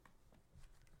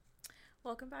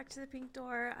Welcome back to the Pink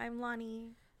Door. I'm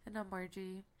Lonnie. And I'm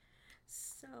Margie.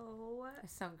 So, I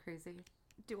sound crazy.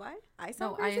 do I? I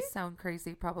sound No, crazy? I sound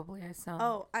crazy. Probably I sound.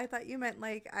 Oh, I thought you meant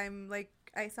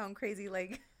I sound crazy.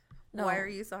 Like, why are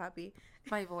No, you so happy?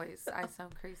 my voice. I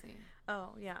sound crazy.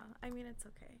 Oh, yeah. I mean, it's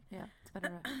okay. Yeah, it's been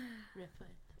a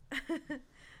rough one.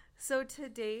 So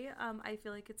today, I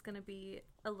feel like it's gonna be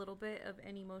a little bit of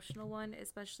an emotional one,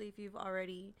 especially if you've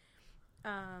already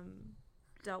um,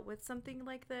 dealt with something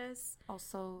like this.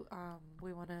 Also,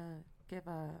 we want to give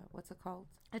what's it called?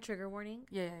 A trigger warning.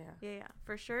 Yeah, yeah, yeah. Yeah,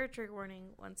 for sure. Trigger warning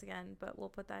once again, but we'll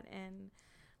put that in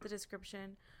the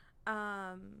description.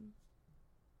 Um,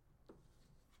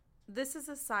 this is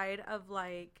a side of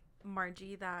like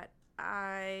Margie that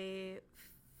I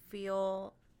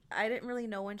feel I didn't really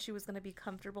know when she was going to be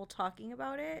comfortable talking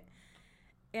about it,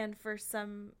 and for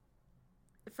some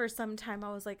time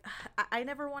I was like I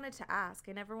never wanted to ask.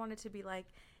 I never wanted to be like,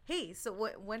 "Hey, so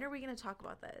when are we going to talk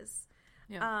about this?"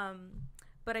 Yeah.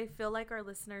 But I feel like our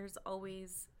listeners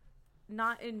always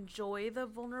not enjoy the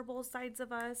vulnerable sides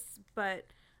of us,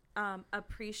 but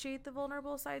appreciate the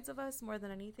vulnerable sides of us more than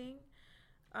anything.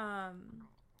 Um,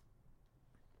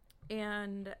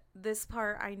 and this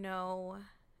part I know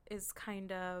is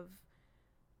kind of,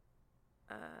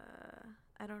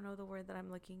 I don't know the word that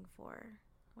I'm looking for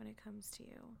when it comes to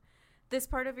you. This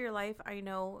part of your life, I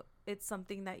know it's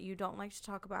something that you don't like to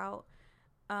talk about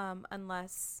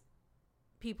unless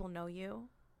people know you.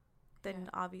 Then Yeah.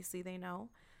 obviously they know.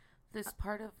 This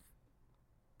part of.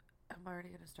 I'm already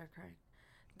gonna start crying.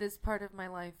 This part of my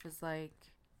life is like,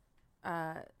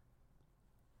 uh,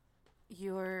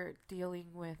 you're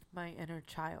dealing with my inner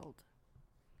child.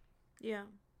 Yeah.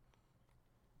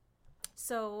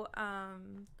 So,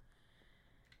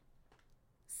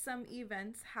 some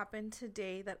events happened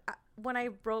today that when I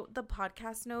wrote the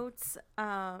podcast notes,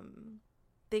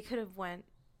 they could have went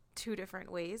two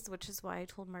different ways, which is why I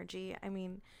told Margie. I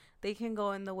mean, they can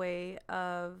go in the way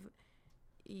of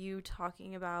you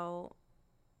talking about,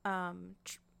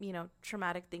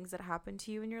 traumatic things that happened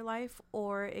to you in your life,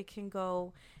 or it can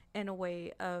go in a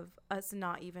way of us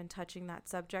not even touching that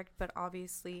subject. But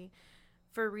obviously,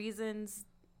 for reasons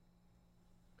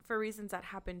that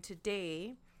happened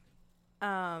today,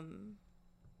 um,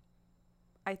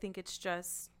 I think it's time.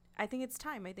 I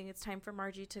think it's time for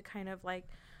Margie to kind of like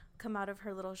come out of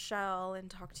her little shell and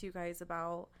talk to you guys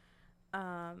about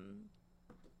um,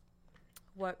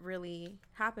 what really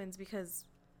happens, because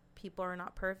people are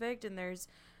not perfect and there's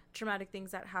traumatic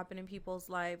things that happen in people's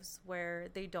lives where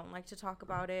they don't like to talk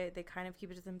about it. They kind of keep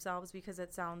it to themselves because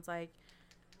it sounds like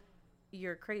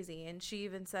you're crazy. And she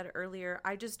even said earlier,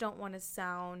 I just don't want to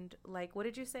sound like, what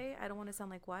did you say? I don't want to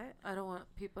sound like what? I don't want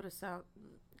people to sound.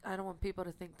 I don't want people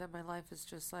to think that my life is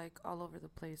just like all over the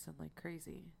place and like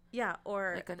crazy, Yeah,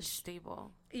 or like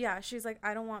unstable. yeah, she's like,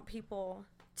 I don't want people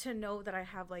to know that I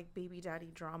have like baby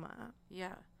daddy drama.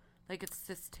 Yeah, like it's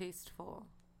distasteful.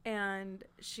 And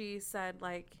she said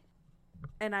like,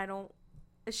 and I don't,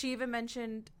 she even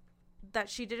mentioned that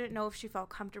she didn't know if she felt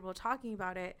comfortable talking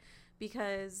about it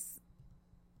because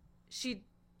she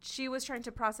she was trying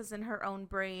to process in her own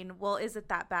brain, well, is it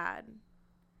that bad?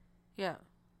 Yeah,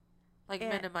 like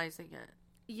And minimizing it.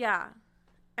 yeah.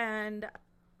 And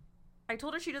I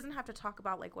told her she doesn't have to talk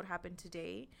about like what happened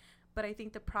today, but I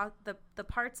think the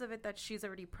parts of it that she's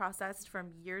already processed from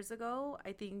years ago,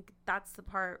 I think that's the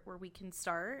part where we can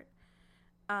start.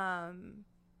 Um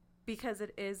because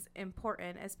it is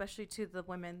important, especially to the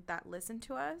women that listen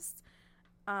to us,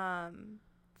 um,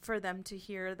 for them to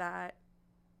hear that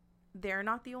they're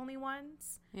not the only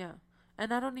ones. Yeah,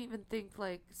 and I don't even think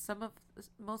like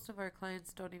most of our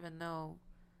clients don't even know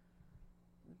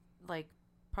like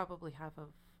probably half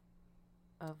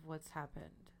of what's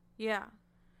happened. Yeah.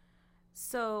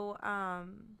 So,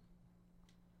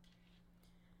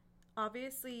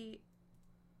 obviously,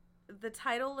 the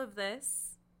title of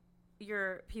this,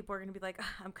 your people are going to be like,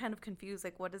 I'm kind of confused.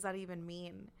 Like, what does that even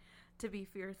mean to be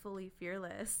fearfully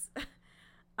fearless?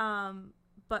 um,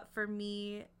 but for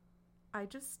me, I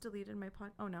just deleted my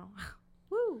Oh, no.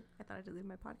 Woo! I thought I deleted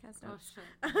my podcast Oh notes.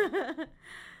 shit.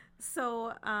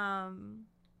 So,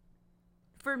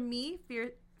 for me,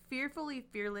 fearfully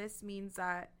fearless means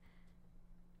that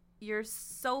you're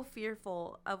so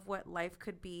fearful of what life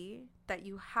could be that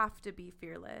you have to be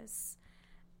fearless.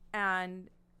 And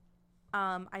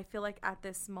I feel like at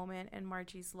this moment in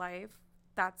Margie's life,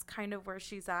 that's kind of where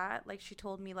she's at. Like she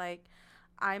told me, like,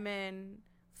 I'm in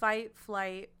fight,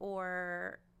 flight,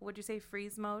 or would you say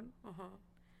freeze mode? Uh huh.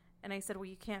 And I said, well,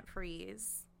 you can't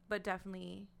freeze, but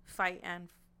definitely fight and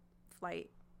flight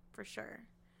for sure.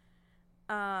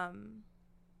 Um,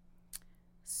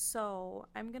 so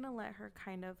I'm gonna let her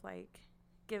kind of like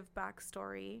give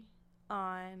backstory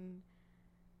on.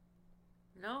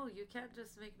 No, you can't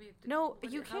just make me. No,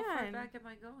 you How far can. back am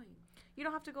I going? You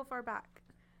don't have to go far back.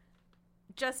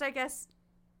 Just, I guess,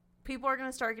 people are going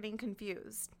to start getting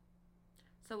confused.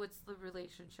 So it's the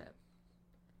relationship.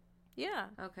 Yeah.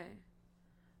 Okay.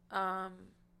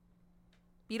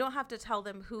 You don't have to tell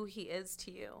them who he is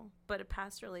to you, but a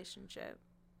past relationship.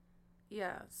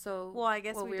 Yeah. So. Well, I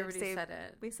guess we we already said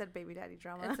it. We said baby daddy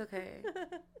drama. It's okay.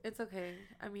 It's okay.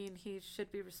 I mean, he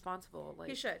should be responsible. Like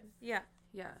he should. Yeah.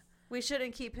 Yeah. We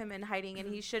shouldn't keep him in hiding,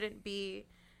 and he shouldn't be.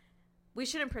 We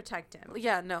shouldn't protect him.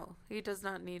 Yeah. No, he does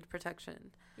not need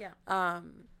protection. Yeah.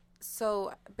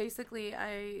 So basically,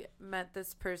 I met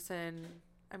this person.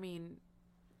 I mean,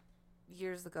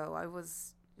 years ago. I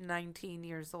was 19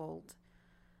 years old.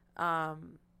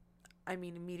 I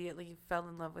mean, immediately fell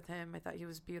in love with him. I thought he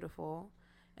was beautiful.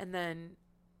 And then,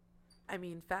 I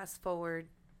mean, fast forward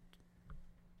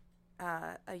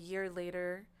a year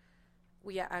later,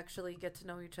 we actually get to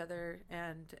know each other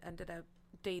and ended up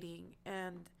dating.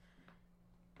 And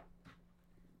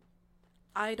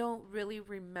I don't really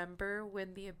remember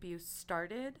when the abuse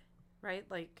started, right?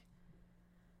 Like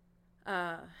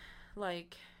I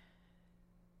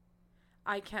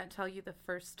can't tell you the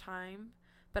first time,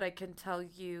 but I can tell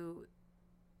you,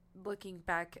 looking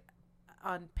back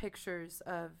on pictures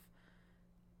of,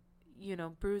 you know,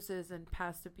 bruises and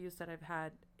past abuse that I've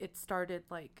had, it started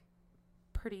like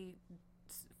pretty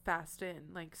fast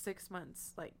like 6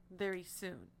 months, like very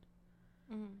soon.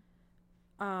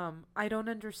 Mm-hmm. I don't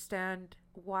understand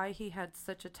why he had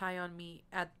such a tie on me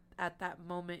at that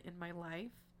moment in my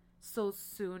life, so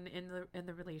soon in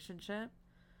the relationship.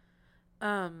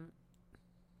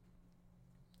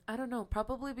 I don't know,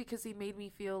 probably because he made me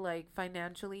feel like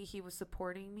financially he was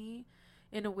supporting me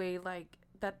in a way like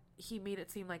that he made it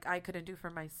seem like I couldn't do for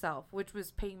myself, which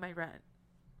was paying my rent.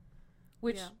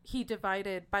 Which he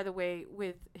divided, by the way,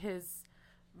 with his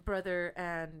brother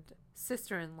and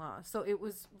sister-in-law. So it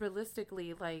was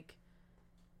realistically like,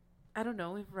 I don't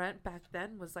know, if rent back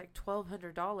then was like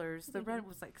 $1,200, the rent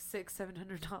was like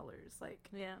 $700. Like,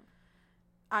 yeah,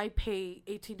 I pay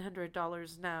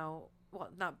 $1,800 now. Well,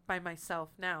 not by myself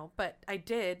now, but I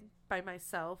did by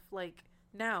myself like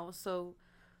now. So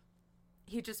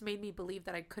he just made me believe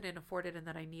that I couldn't afford it and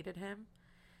that I needed him.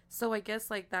 So I guess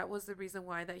like that was the reason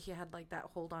why that he had like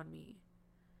that hold on me.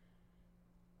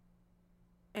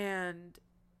 And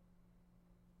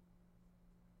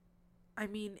I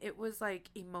mean, it was like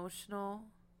emotional.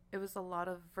 It was a lot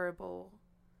of verbal.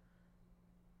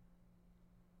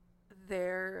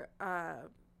 There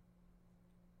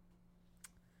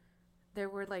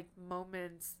were like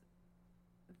moments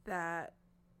that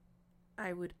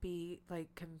I would be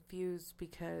like confused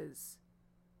because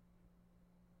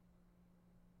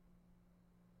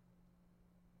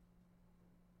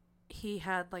he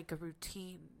had like a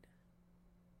routine.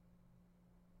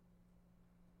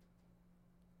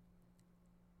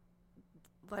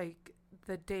 Like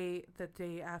the day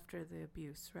after the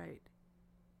abuse, right?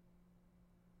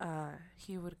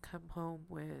 He would come home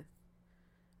with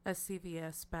a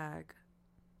CVS bag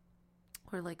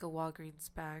or like a Walgreens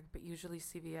bag, but usually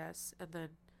CVS, and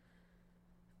then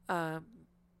a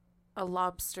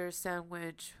lobster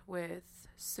sandwich with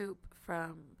soup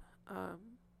from what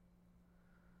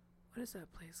is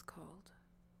that place called?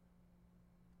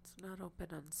 It's not open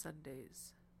on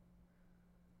Sundays.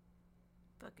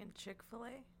 fucking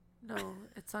Chick-fil-A. No,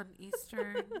 it's on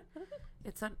Eastern.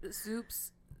 It's on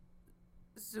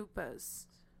Zupas,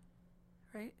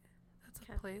 right? That's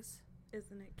a place.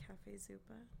 Isn't it Cafe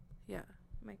Zupa? Yeah.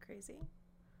 Am I crazy?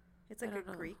 It's like I don't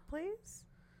know. Greek place?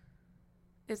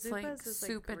 It's Zupas like is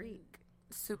soup like and Greek.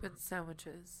 soup and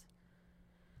sandwiches,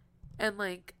 and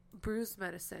like bruise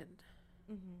medicine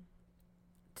Mm-hmm.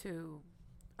 to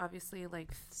obviously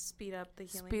like Speed up the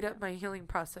healing. speed up my healing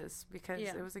process because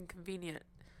Yeah. it was inconvenient.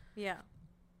 Yeah.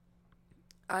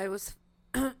 I was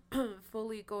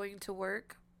fully going to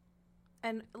work.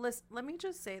 And listen, let me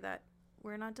just say that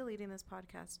we're not deleting this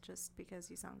podcast just because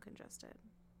you sound congested.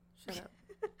 Shut up.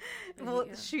 Well,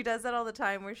 Yeah. she does that all the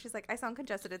time where she's like, I sound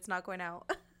congested. It's not going out.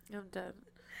 I'm done.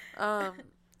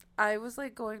 I was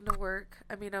like going to work.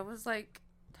 I mean, I was like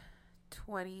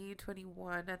 20,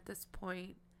 21 at this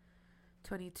point,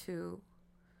 22.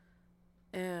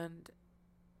 And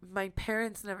my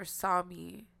parents never saw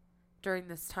me during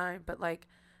this time, but like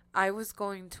I was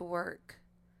going to work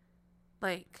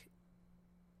like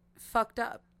fucked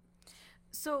up.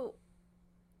 So,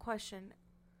 question.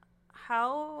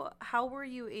 How were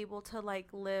you able to like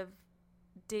live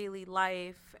daily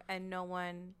life and no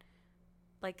one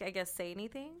like I guess say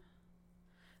anything?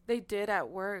 They did at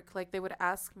work. Like, they would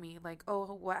ask me, like, oh,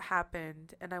 what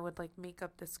happened? And I would, like, make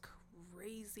up this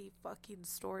crazy fucking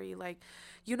story. Like,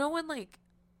 you know, when, like,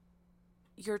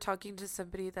 you're talking to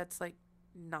somebody that's, like,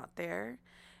 not there,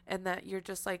 and that you're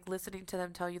just, like, listening to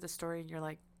them tell you the story, and you're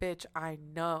like, bitch, I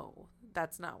know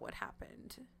that's not what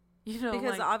happened. You know,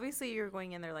 because like, obviously you're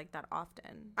going in there like that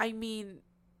often. I mean,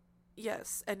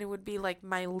 yes. And it would be, like,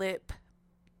 my lip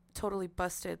totally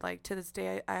busted. Like, to this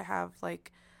day, I have,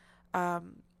 like a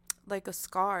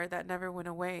scar that never went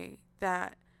away,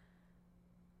 that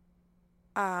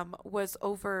was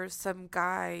over some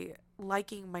guy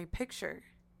liking my picture,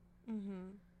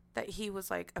 Mm-hmm. that he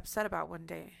was, like, upset about one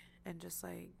day, and just,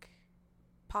 like,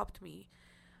 popped me.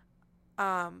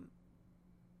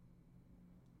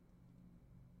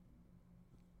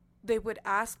 They would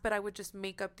ask, but I would just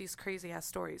make up these crazy ass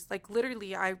stories. Like,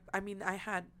 literally, I mean,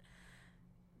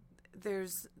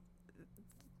 there's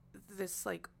this,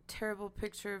 like, terrible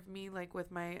picture of me, like,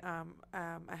 with my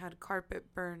I had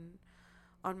carpet burn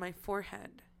on my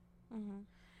forehead. Mm-hmm.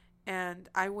 And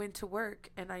I went to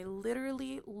work, and I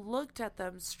literally looked at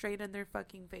them straight in their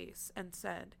fucking face and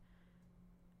said,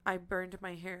 I burned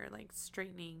my hair, like,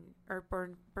 straightening, or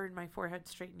burned my forehead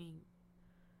straightening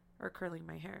or curling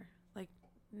my hair. Like,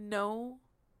 no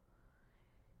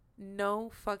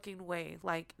fucking way.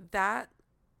 Like, that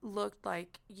looked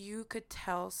like you could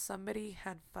tell somebody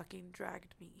had fucking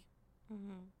dragged me.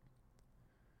 Mm-hmm.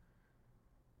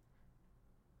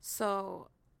 So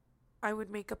I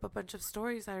would make up a bunch of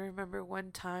stories. I remember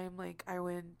one time, like, I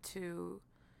went to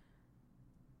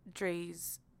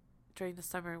Dre's during the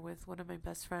summer with one of my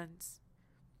best friends,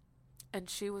 and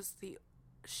she is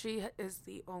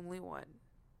the only one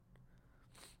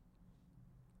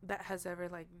that has ever,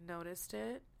 like, noticed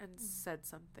it and said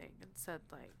something, and said,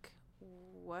 like,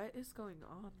 what is going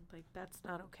on? Like, that's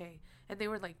not okay. And they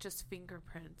were, like, just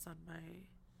fingerprints on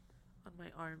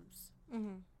my arms.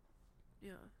 Mm-hmm.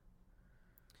 Yeah.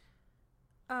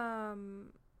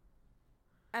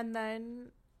 And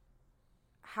then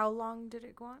how long did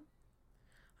it go on?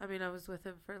 I mean, I was with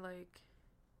him for like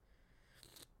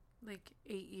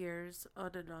 8 years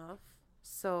on and off.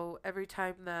 So every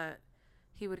time that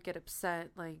he would get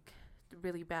upset, like,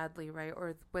 really badly, right?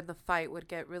 Or when the fight would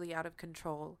get really out of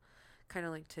control, kind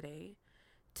of like today.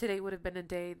 Today would have been a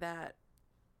day that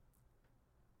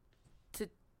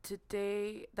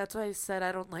today, that's why I said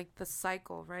I don't like the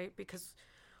cycle, right? Because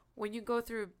when you go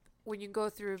through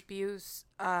abuse,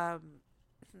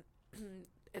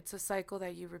 it's a cycle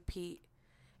that you repeat.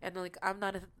 And, like, I'm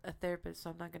not a therapist, so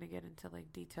I'm not going to get into,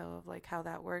 like, detail of, like, how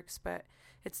that works, but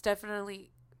it's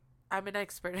definitely, I'm an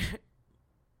expert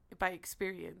by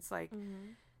experience. Like,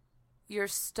 Mm-hmm. you're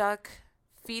stuck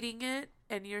feeding it,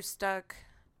 and you're stuck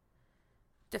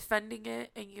defending it,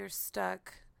 and you're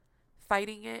stuck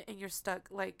fighting it, and you're stuck,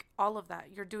 like, all of that.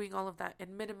 You're doing all of that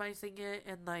and minimizing it,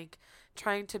 and, like,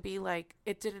 trying to be like,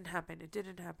 it didn't happen, it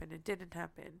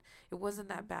wasn't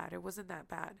that bad,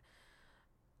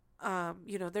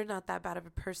 you know, they're not that bad of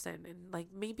a person. And, like,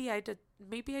 maybe I did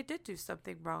do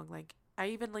something wrong. Like, I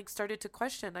even, like, started to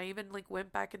question. I even, like,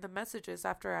 went back in the messages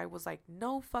after I was like,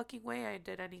 no fucking way I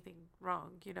did anything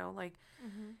wrong, you know? Like,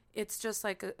 Mm-hmm. it's just,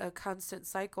 like, a constant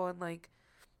cycle. And, like,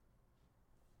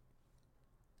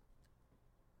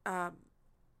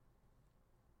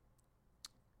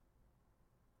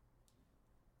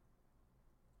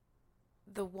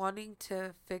 the wanting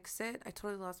to fix it, I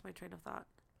totally lost my train of thought.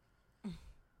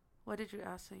 What did you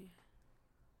ask me?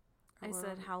 I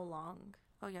said how long?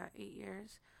 Oh yeah, 8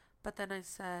 years. But then I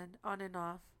said on and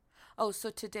off. Oh,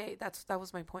 so today, that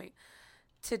was my point.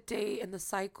 Today in the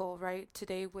cycle, right?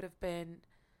 Today would have been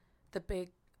the big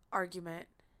argument,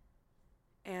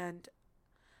 and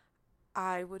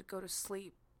I would go to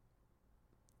sleep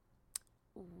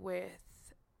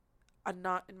with a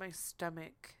knot in my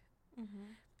stomach,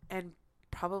 Mm-hmm. and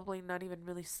probably not even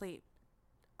really sleep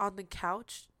on the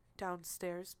couch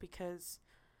downstairs, because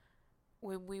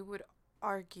when we would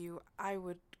argue, I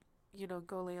would, you know,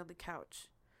 go lay on the couch,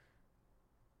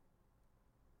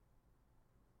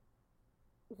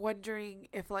 wondering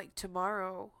if, like,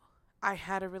 tomorrow I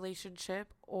had a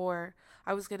relationship or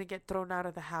I was going to get thrown out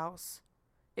of the house.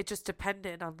 It just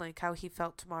depended on, like, how he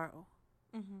felt tomorrow.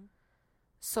 Mm-hmm.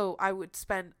 So I would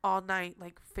spend all night,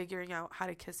 like, figuring out how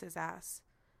to kiss his ass.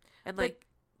 And, But like,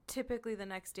 typically the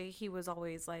next day he was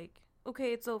always like,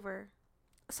 okay, it's over.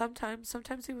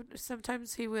 sometimes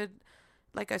he would,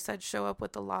 like I said, show up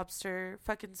with the lobster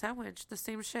fucking sandwich, the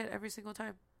same shit every single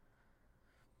time.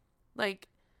 Like,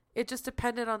 it just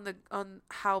depended on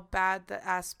how bad the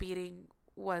ass beating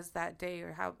was that day,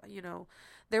 or how, you know,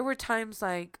 there were times,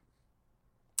 like,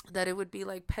 that it would be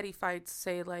like petty fights,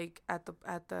 say like at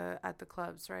the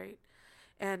clubs, right?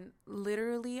 And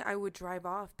literally I would drive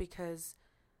off because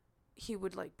he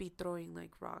would like be throwing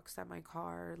like rocks at my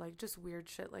car, like just weird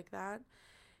shit like that.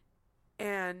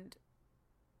 And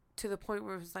to the point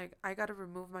where it was like I got to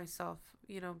remove myself,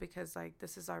 because like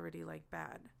this is already like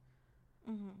bad.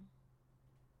 Mm-hmm.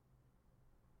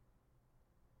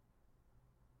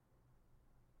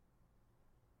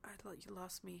 You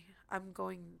lost me. I'm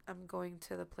going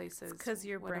to the places because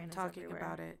your when brain I'm is talking everywhere.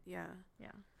 about it. Yeah.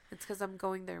 Yeah. It's because I'm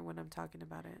going there when I'm talking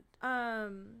about it.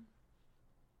 And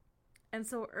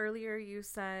so earlier you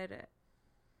said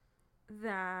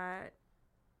that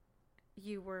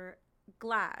you were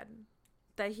glad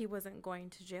that he wasn't going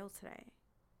to jail today.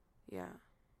 Yeah.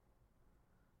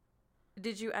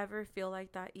 Did you ever feel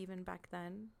like that even back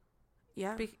then?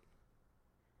 Yeah.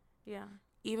 Yeah.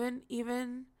 Even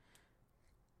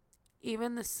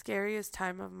the scariest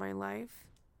time of my life,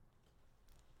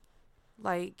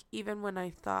 like even when I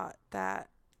thought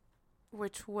that,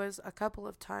 which was a couple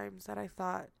of times that I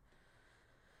thought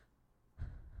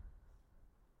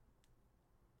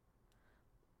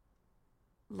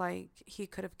like he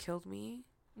could have killed me.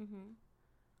 Mm-hmm.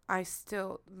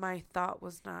 My thought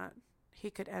was not he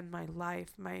could end my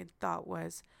life. My thought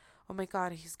was, oh my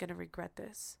God, he's gonna regret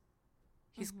this.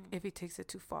 If he takes it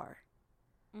too far.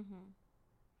 Mm-hmm.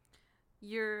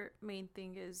 Your main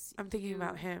thing is I'm thinking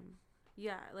about him.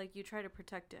 Yeah, like you try to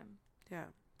protect him. Yeah.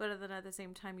 But then at the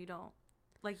same time you don't.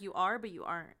 Like you are, but you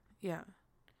aren't. Yeah.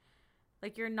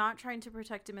 Like you're not trying to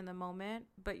protect him in the moment,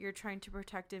 but you're trying to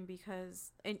protect him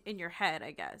because in your head,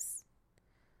 I guess.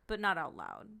 But not out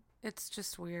loud. It's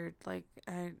just weird. Like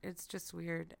it's just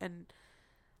weird. And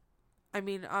I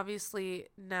mean, obviously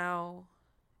now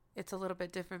it's a little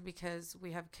bit different because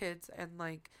we have kids and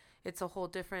like it's a whole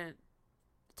different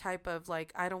type of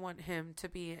like I don't want him to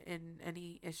be in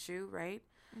any issue, right?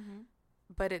 Mm-hmm.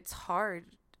 But it's hard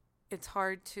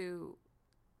to,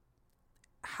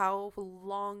 how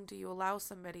long do you allow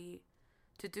somebody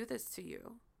to do this to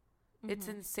you? Mm-hmm. It's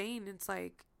insane. It's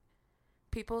like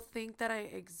people think that I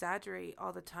exaggerate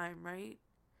all the time, right?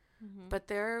 Mm-hmm. But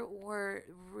there were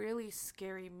really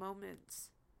scary moments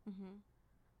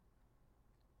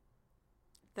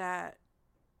that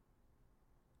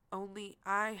only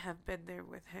I have been there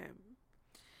with him.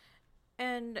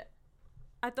 And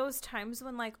at those times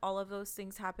when like all of those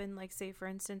things happen, like say for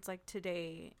instance like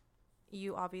today,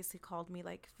 you obviously called me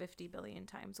like 50 billion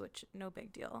times, which no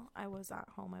big deal. I was at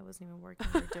home. I wasn't even working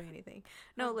or doing anything.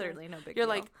 No, literally no big deal. You're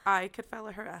like, I could file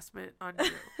a harassment on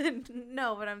you.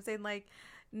 No, but I'm saying like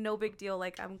no big deal.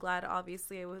 Like I'm glad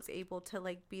obviously I was able to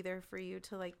like be there for you,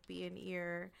 to like be an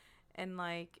ear and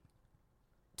like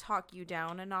talk you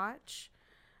down a notch.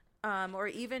 Or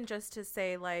even just to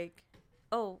say like,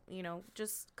 oh,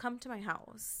 just come to my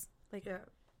house. Like,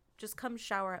 just come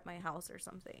shower at my house or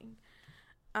something.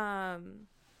 And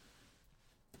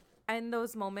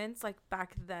those moments, like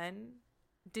back then,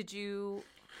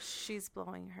 she's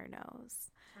blowing her nose.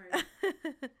 Right.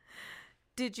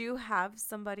 Did you have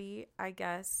somebody, I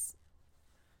guess,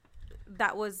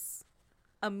 that was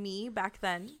a me back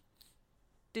then?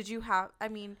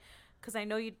 Because I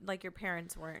know you, like your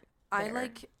parents weren't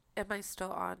there. Am I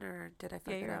still on or did I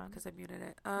fuck it up because I muted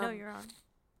it? No, you're on.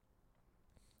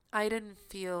 I didn't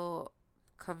feel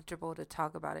comfortable to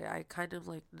talk about it. I kind of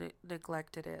like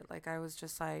neglected it. Like I was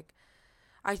just like,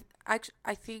 I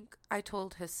think I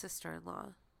told his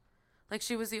sister-in-law. Like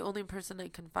she was the only person I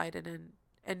confided in,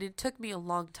 and it took me a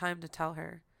long time to tell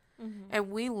her. Mm-hmm.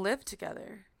 And we lived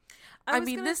together.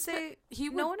 He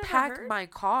would pack my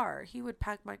car. He would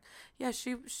pack my. Yeah,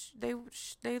 they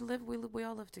live. We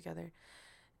all live together.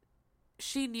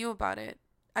 She knew about it.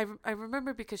 I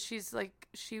remember because she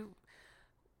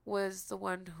was the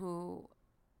one who,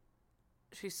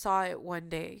 she saw it one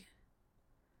day.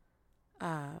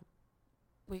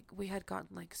 We had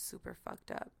gotten like super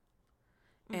fucked up,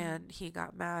 and he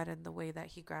got mad, and the way that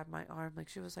he grabbed my arm, like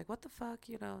she was like, "What the fuck,"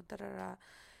 da da da.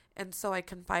 And so I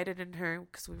confided in her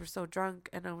because we were so drunk,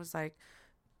 and I was like,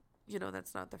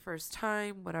 that's not the first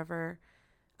time, whatever.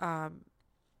 And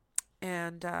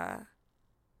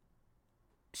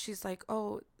she's like,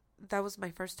 oh, that was my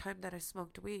first time that I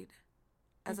smoked weed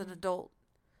as an adult.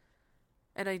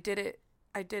 And I did it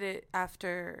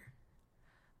after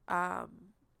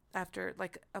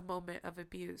like a moment of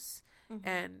abuse. Mm-hmm.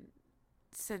 And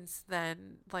since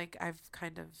then, like I've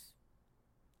kind of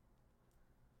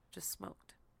just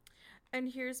smoked. And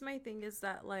here's my thing is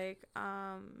that like,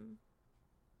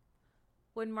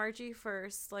 when Margie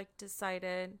first like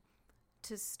decided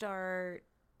to start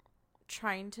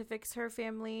trying to fix her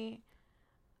family,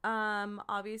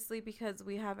 Obviously because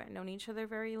we haven't known each other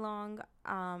very long.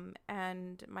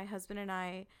 And my husband and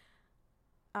I,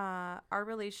 our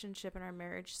relationship and our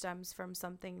marriage stems from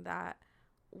something that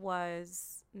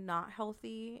was not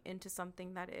healthy into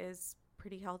something that is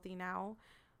pretty healthy now.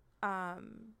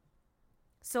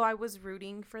 So I was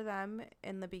rooting for them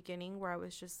in the beginning, where I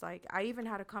was just like, I even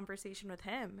had a conversation with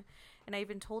him, and I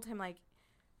even told him, like,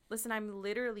 listen, I'm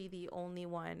literally the only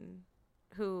one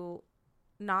who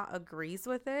not agrees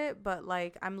with it, but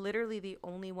like, I'm literally the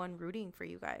only one rooting for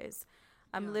you guys.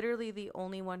 I'm literally the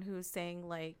only one who's saying,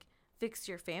 like, fix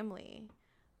your family.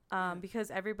 Because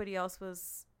everybody else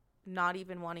was not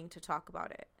even wanting to talk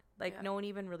about it. Like, no one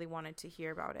even really wanted to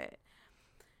hear about it.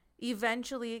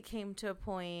 Eventually, it came to a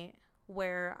point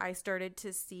where I started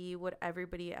to see what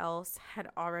everybody else had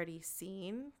already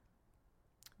seen,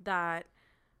 that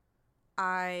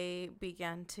I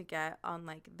began to get on,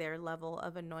 like, their level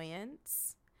of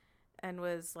annoyance, and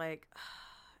was like,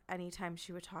 anytime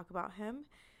she would talk about him.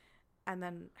 And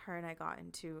then her and I got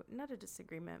into, not a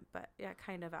disagreement, but yeah,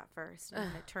 kind of at first. And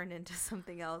then it turned into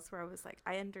something else where I was like,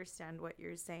 I understand what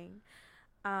you're saying.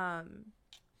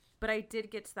 But I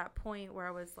did get to that point where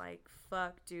I was like,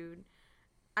 fuck, dude.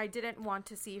 I didn't want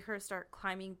to see her start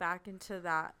climbing back into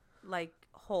that, like,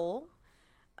 hole.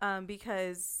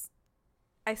 Because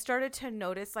I started to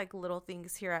notice, like, little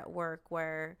things here at work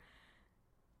where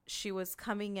she was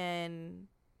coming in,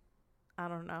 I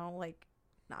don't know, like,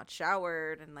 not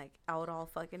showered and, like, out all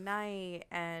fucking night,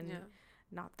 and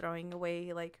not throwing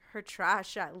away, like, her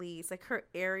trash at least. Like, her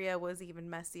area was even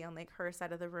messy on, like, her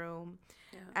side of the room.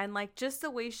 And, like, just the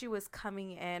way she was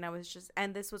coming in, I was just,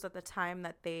 and this was at the time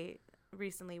that they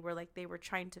recently were, like, they were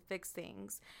trying to fix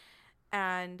things.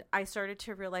 And I started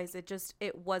to realize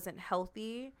it wasn't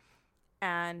healthy.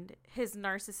 And his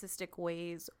narcissistic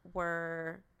ways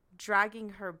were dragging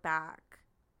her back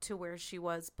to where she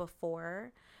was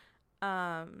before.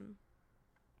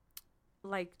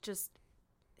 Like, just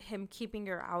him keeping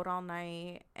her out all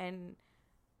night and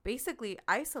basically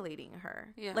isolating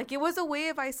her. Like, it was a way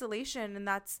of isolation, and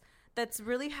that's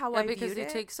really how I viewed it. Because it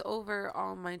takes over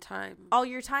all my time. All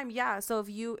your time, yeah. So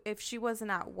if she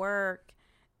wasn't at work,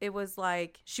 it was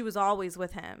like she was always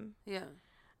with him.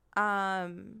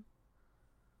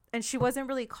 And she wasn't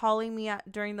really calling me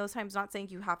during those times. Not saying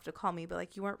you have to call me, but,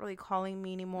 like, you weren't really calling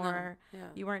me anymore.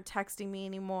 You weren't texting me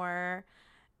anymore.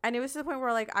 And it was to the point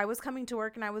where, like, I was coming to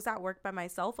work and I was at work by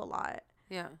myself a lot.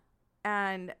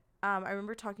 And I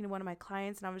remember talking to one of my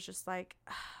clients, and I was just like,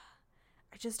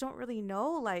 I just don't really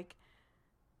know, like,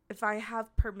 if I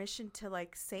have permission to,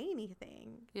 like, say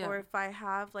anything, or if I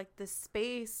have, like, the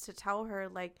space to tell her,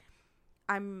 like,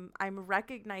 I'm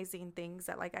recognizing things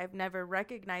that, like, I've never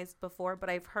recognized before, but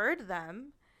I've heard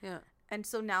them. And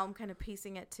so now I'm kind of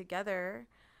piecing it together.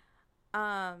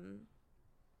 But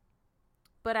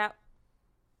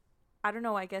I don't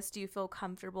know, I guess, do you feel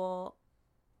comfortable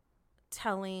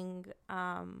telling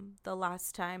the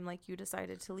last time, like, you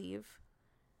decided to leave?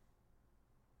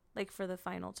 Like, for the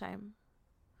final time?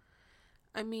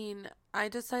 I mean, I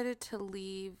decided to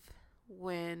leave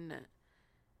when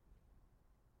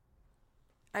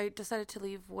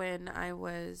I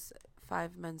was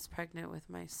 5 months pregnant with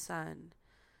my son,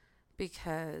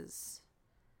 because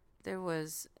there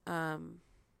was a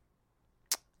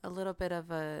little bit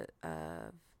of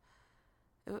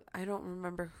I don't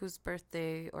remember whose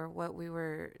birthday or what we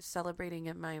were celebrating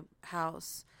at my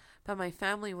house, but my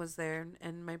family was there,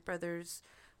 and my brothers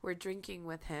were drinking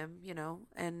with him,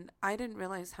 and I didn't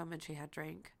realize how much he had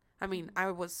drank. I mean,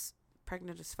 I was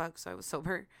pregnant as fuck, so I was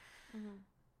sober.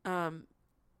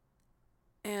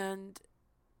 And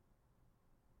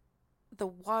the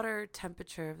water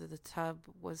temperature of the tub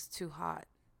was too hot,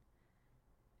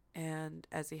 and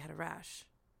as he had a rash.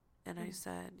 And I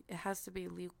said, it has to be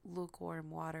lukewarm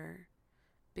water,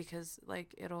 because,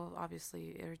 like, it'll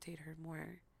obviously irritate her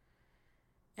more.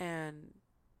 And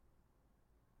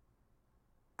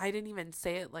I didn't even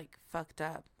say it, like, fucked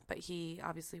up, but he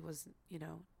obviously was,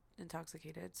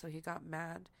 intoxicated, so he got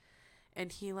mad,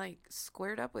 and he, like,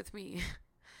 squared up with me.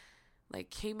 Like,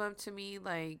 came up to me,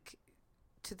 like,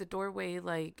 to the doorway,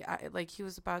 like, he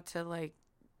was about to, like,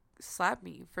 slap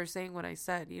me for saying what I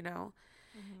said,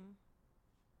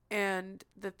 And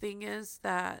the thing is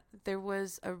that there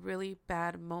was a really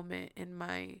bad moment in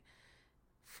my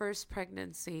first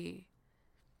pregnancy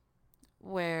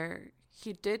where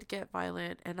he did get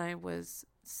violent, and I was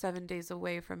 7 days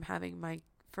away from having my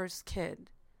first kid,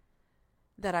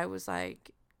 that I was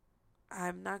like,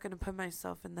 I'm not going to put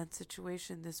myself in that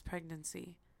situation this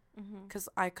pregnancy, because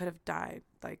I could have died,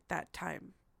 like, that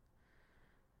time.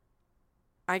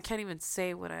 I can't even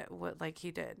say what like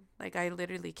he did. Like, I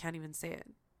literally can't even say it.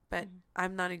 but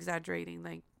I'm not exaggerating.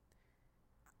 Like,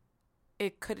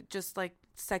 it could just like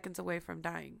seconds away from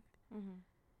dying.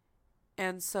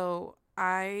 And so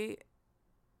I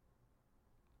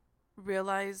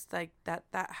realized like that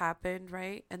happened,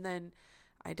 right? And then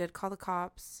I did call the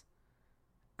cops,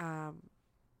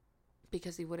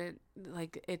 because he wouldn't,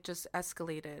 like, it just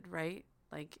escalated, right?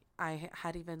 Like, I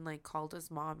had even like called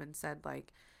his mom and said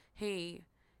like, hey,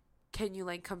 can you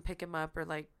like come pick him up, or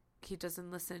like, he doesn't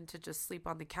listen to just sleep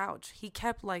on the couch. He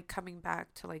kept like coming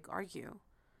back to like argue.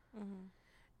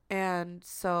 And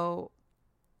so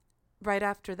right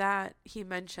after that, he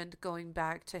mentioned going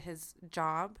back to his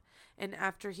job. And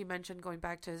after he mentioned going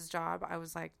back to his job, I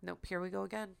was like, nope, here we go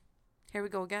again. Here we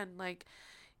go again. Like,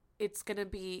 it's going to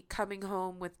be coming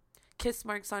home with kiss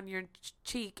marks on your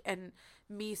cheek and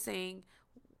me saying,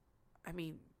 I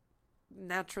mean,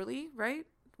 naturally, right?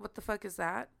 What the fuck is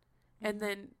that? And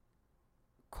then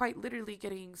quite literally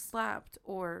getting slapped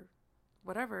or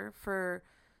whatever for,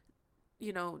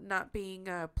 you know, not being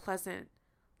a pleasant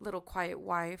little quiet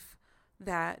wife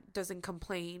that doesn't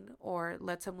complain or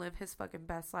lets him live his fucking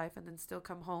best life, and then still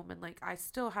come home and like, I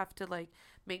still have to like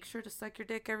make sure to suck your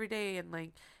dick every day, and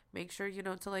like make sure, you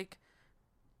know, to like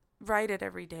ride it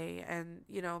every day, and,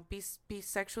 you know, be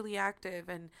sexually active,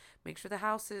 and make sure the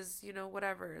house is, you know,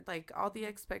 whatever, like all the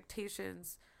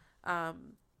expectations.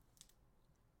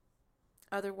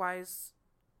 Otherwise,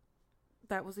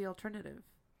 that was the alternative.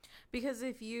 Because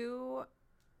if you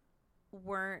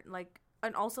weren't like,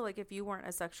 and also like if you weren't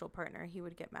a sexual partner, he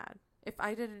would get mad. If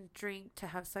I didn't drink to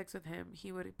have sex with him,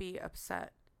 he would be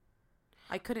upset.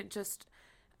 I couldn't just,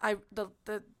 the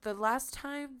last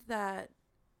time that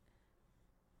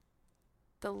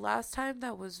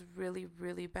was really,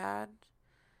 really bad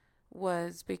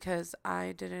was because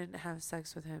I didn't have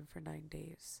sex with him for 9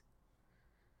 days.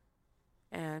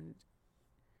 And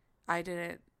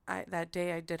that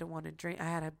day I didn't want to drink. I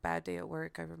had a bad day at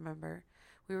work, I remember.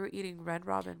 We were eating Red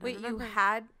Robin. Wait,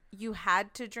 you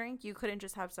had to drink? You couldn't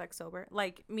just have sex sober?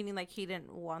 Like, meaning like he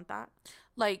didn't want that?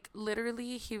 Like,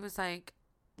 literally, he was like,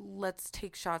 let's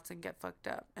take shots and get fucked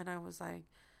up. And I was like,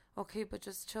 okay, but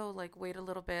just chill. Like, wait a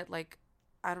little bit. Like,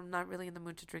 I'm not really in the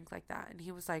mood to drink like that. And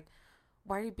he was like,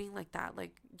 why are you being like that?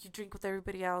 Like, you drink with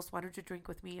everybody else. Why don't you drink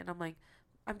with me? And I'm like,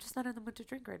 I'm just not in the mood to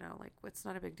drink right now. Like, it's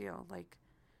not a big deal. Like,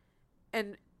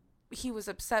 and he was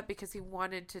upset because he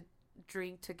wanted to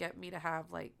drink to get me to have,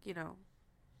 like, you know,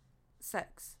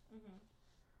 sex.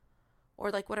 Or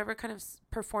like whatever kind of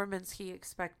performance he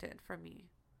expected from me.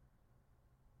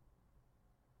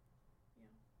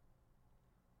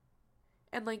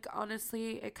 And like,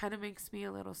 honestly, it kind of makes me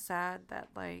a little sad that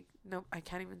like, nope, I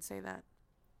can't even say that.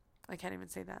 Like,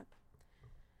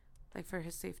 for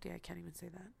his safety, I can't even say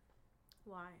that.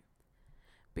 Why?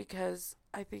 Because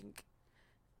I think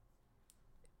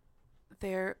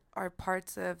there are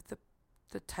parts of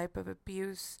the type of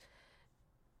abuse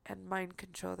and mind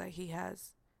control that he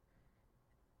has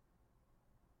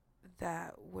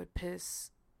that would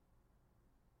piss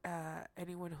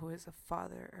anyone who is a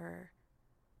father or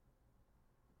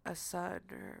a son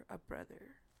or a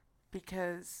brother,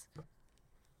 because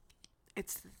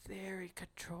it's very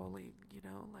controlling, you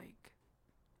know, like,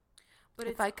 but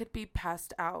if I could be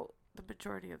passed out the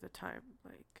majority of the time,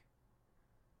 like,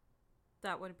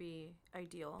 that would be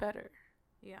ideal. Better.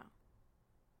 Yeah.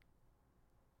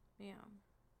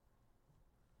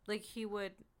 Like, he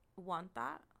would want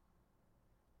that?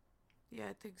 Yeah,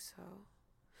 I think so.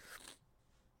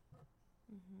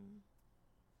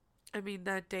 I mean,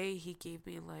 that day he gave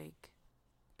me, like,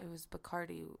 it was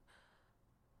Bacardi,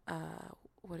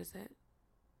 what is it?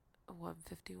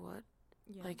 151?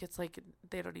 Yeah. Like, it's like,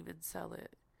 they don't even sell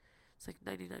it. It's like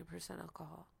 99%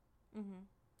 alcohol.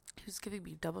 He was giving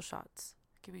me double shots.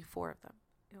 Give me 4 of them.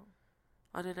 Ew.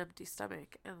 On an empty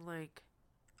stomach. And, like,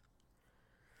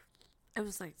 it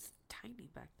was, like, tiny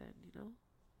back then, you know?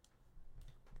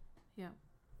 Yeah.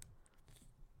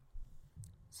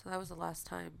 So that was the last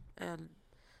time. And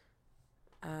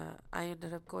I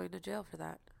ended up going to jail for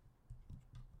that.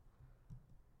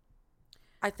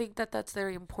 I think that that's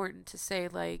very important to say,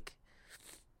 like,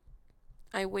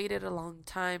 I waited a long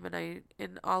time, and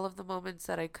in all of the moments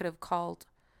that I could have called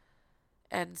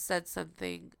and said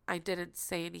something, I didn't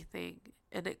say anything,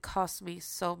 and it cost me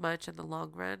so much in the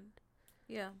long run.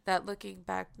 Yeah. That looking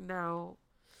back now,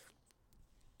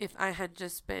 if I had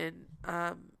just been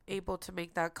able to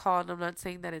make that call, and I'm not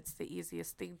saying that it's the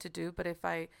easiest thing to do, but if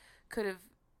I could have,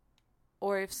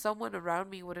 or if someone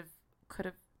around me could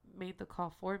have made the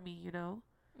call for me, you know,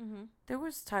 there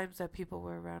was times that people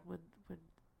were around when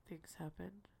things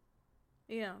happened.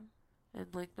 Yeah. And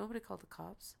like, nobody called the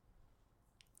cops.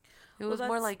 It was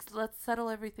more like, let's settle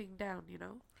everything down, you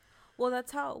know? Well,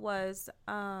 that's how it was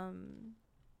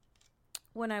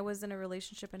when I was in a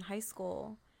relationship in high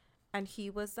school and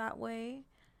he was that way.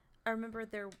 I remember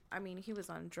he was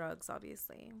on drugs,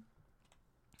 obviously.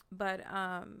 But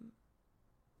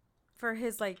for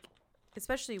his, like,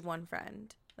 especially one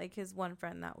friend, like his one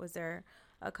friend that was there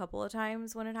a couple of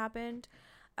times when it happened,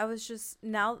 I was just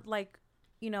now, like,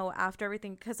 after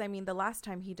everything, because the last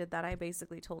time he did that, I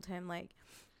basically told him, like,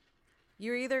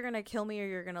 you're either gonna kill me or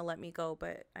you're gonna let me go,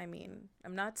 but I'm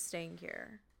not staying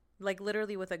here. Like,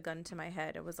 literally with a gun to my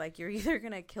head, it was like, you're either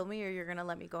gonna kill me or you're gonna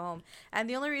let me go home. And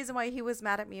the only reason why he was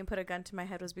mad at me and put a gun to my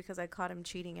head was because I caught him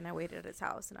cheating and I waited at his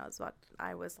house, and I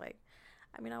was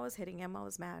hitting him, I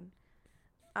was mad.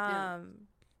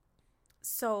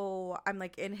 So I'm,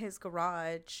 like, in his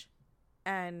garage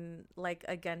and, like,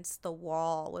 against the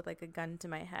wall with, like, a gun to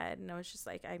my head, and I was just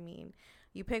like,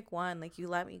 you pick one, like, you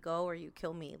let me go or you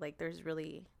kill me. Like, there's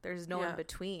no in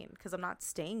between, because I'm not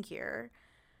staying here.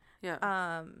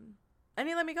 Yeah. And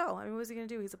he let me go. What was he gonna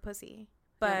do? He's a pussy.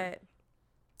 But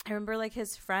I remember, like,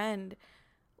 his friend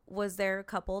was there a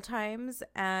couple times,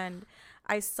 and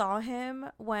I saw him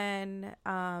when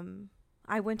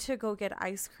I went to go get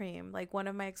ice cream. Like, one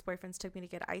of my ex-boyfriends took me to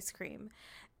get ice cream,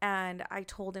 and I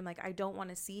told him, like, I don't want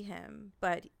to see him,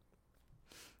 but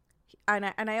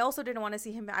I also didn't want to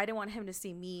see him. I didn't want him to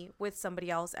see me with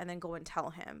somebody else and then go and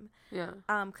tell him. Yeah.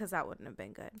 Because that wouldn't have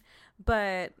been good.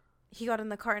 But he got in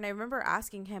the car, and I remember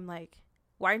asking him, like,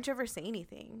 why didn't you ever say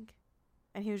anything?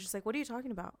 And he was just like, what are you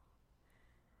talking about?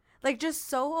 Like, just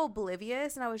so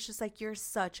oblivious. And I was just like, you're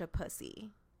such a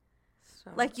pussy.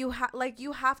 So. Like, you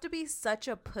have to be such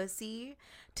a pussy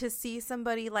to see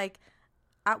somebody, like,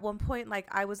 at one point, like,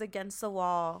 I was against the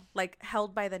wall, like,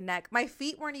 held by the neck. My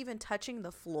feet weren't even touching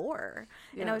the floor.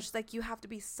 Yeah. And I was just like, you have to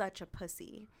be such a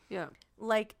pussy. Yeah.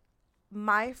 Like,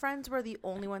 my friends were the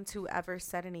only ones who ever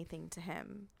said anything to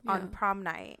him on prom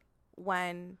night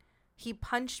when he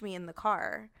punched me in the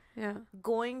car. Yeah.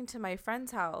 Going to my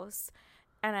friend's house,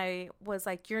 and I was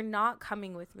like, you're not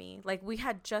coming with me. Like, we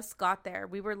had just got there.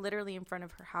 We were literally in front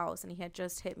of her house, and he had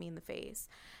just hit me in the face.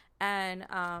 And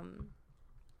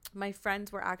my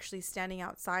friends were actually standing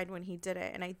outside when he did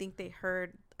it, and I think they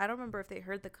heard, I don't remember if they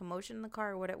heard the commotion in the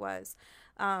car or what it was,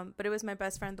 but it was my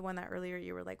best friend, the one that earlier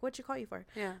you were like, what'd you call you for?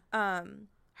 Yeah.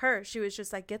 She was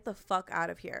just like, get the fuck out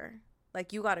of here,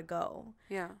 like, you gotta go.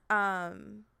 Yeah.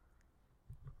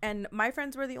 And my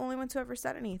friends were the only ones who ever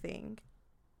said anything,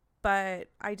 but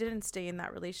I didn't stay in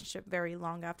that relationship very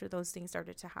long after those things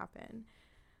started to happen.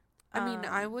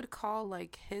 I would call,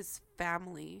 like, his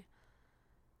family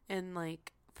and,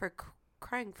 like, for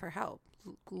crying for help,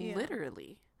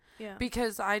 literally. Yeah.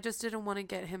 Because I just didn't want to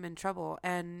get him in trouble,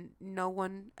 and no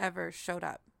one ever showed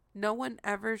up. No one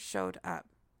ever showed up,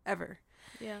 ever.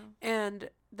 Yeah. And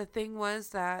the thing was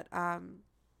that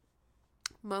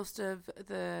most of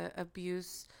the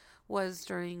abuse was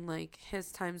during, like,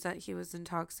 his times that he was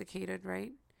intoxicated,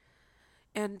 right?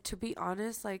 And to be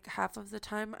honest, like, half of the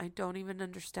time, I don't even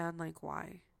understand, like,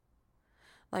 why.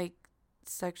 Like,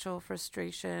 sexual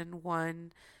frustration,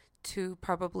 1, 2,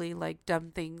 probably, like, dumb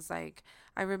things. Like,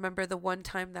 I remember the one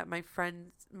time that my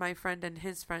friend and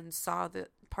his friends saw the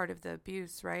part of the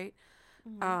abuse, right?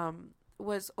 Mm-hmm.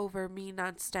 Was over me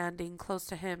not standing close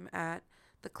to him at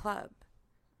the club.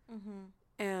 Mm-hmm.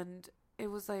 And it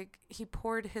was like he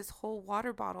poured his whole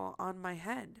water bottle on my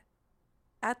head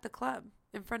at the club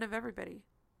in front of everybody.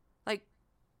 Like,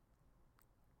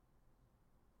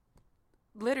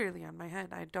 literally on my head.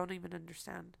 I don't even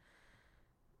understand.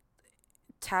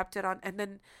 Tapped it on, and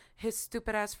then his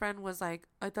stupid ass friend was like,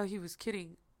 I thought he was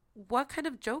kidding. What kind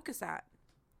of joke is that?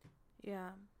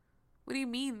 Yeah. What do you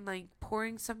mean, like,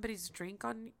 pouring somebody's drink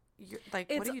on your, like,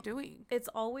 what are you doing? It's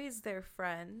always their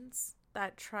friends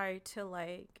that try to,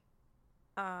 like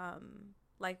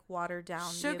water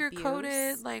down sugarcoat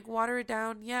it, like, water it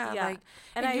down. Yeah. Like,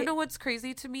 and you know what's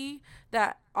crazy to me?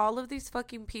 That all of these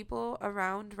fucking people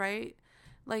around, right?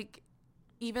 Like,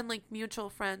 even, like,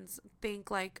 mutual friends think,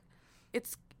 like,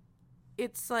 it's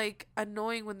like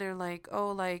annoying when they're like,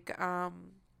 oh, like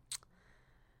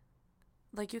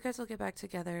you guys will get back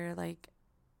together. Like,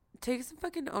 take some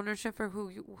fucking ownership for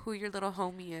who your little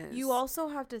homie is. You also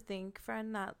have to think,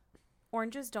 friend, that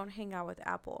oranges don't hang out with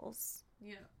apples.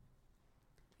 Yeah.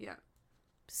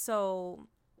 So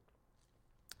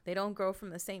they don't grow from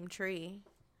the same tree.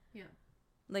 Yeah.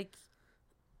 Like,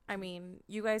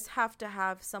 you guys have to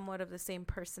have somewhat of the same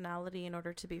personality in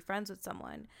order to be friends with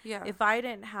someone. Yeah. If I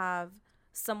didn't have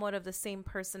somewhat of the same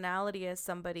personality as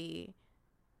somebody,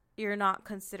 you're not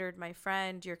considered my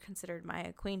friend, you're considered my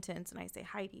acquaintance, and I say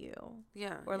hi to you.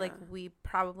 Yeah. Or, like, we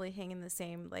probably hang in the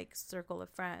same, like, circle of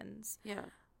friends. Yeah.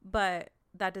 But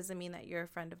that doesn't mean that you're a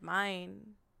friend of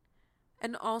mine.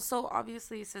 And also,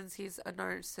 obviously, since he's a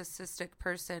narcissistic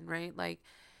person, right? Like,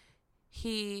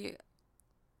 he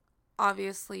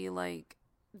obviously, like,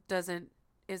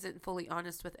 isn't fully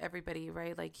honest with everybody,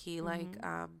 right? Like, he, like,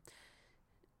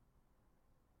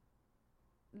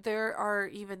 there are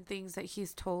even things that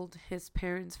he's told his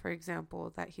parents, for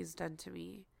example, that he's done to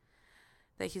me,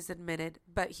 that he's admitted,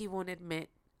 but he won't admit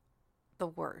the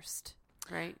worst,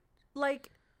 right?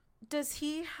 Like, does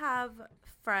he have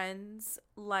friends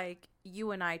like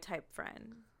you and I type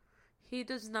friend? He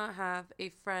does not have a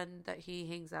friend that he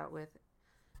hangs out with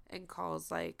and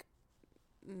calls, like,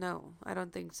 no, I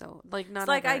don't think so. Like, not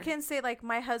like, ever. I can say, like,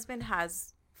 my husband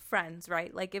has friends,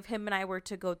 right? Like, if him and I were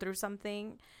to go through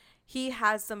something, he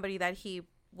has somebody that he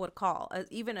would call,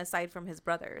 even aside from his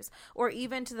brothers, or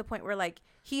even to the point where, like,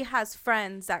 he has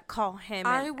friends that call him and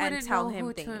tell him things. I wouldn't know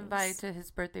who to invite to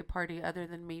his birthday party other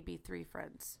than maybe 3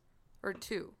 friends or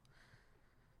 2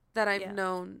 that I've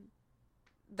known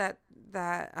that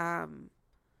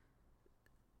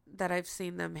I've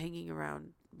seen them hanging around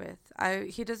with.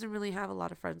 He doesn't really have a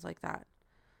lot of friends like that.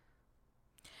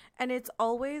 And it's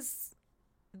always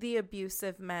the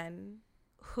abusive men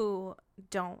who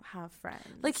don't have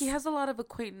friends. Like, he has a lot of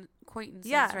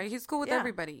acquaintances, right? He's cool with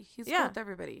everybody. Cool with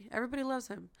everybody. Everybody loves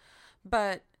him.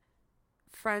 But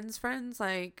friends,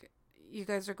 like, you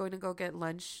guys are going to go get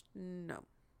lunch? No.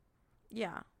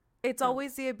 Yeah. It's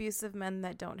always the abusive men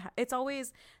that don't have... It's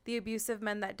always the abusive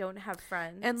men that don't have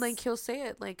friends. And, like, he'll say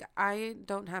it. Like, I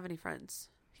don't have any friends.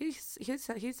 He says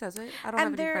it. I don't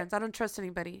have any friends. I don't trust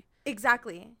anybody.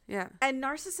 Exactly. Yeah. And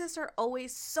narcissists are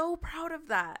always so proud of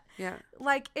that. Yeah.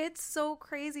 Like, it's so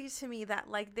crazy to me that,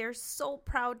 like, they're so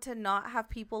proud to not have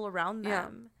people around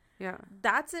them. Yeah.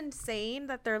 That's insane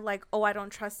that they're like, oh, I don't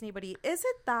trust anybody. Is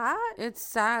it that? It's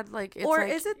sad. Like, it's or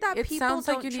like, is it that it people sounds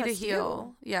don't like you need to trust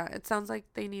heal? You? Yeah. It sounds like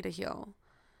they need to heal.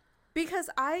 Because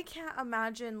I can't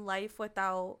imagine life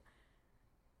without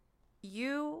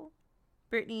you,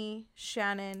 Brittany,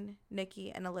 Shannon,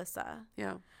 Nikki, and Alyssa.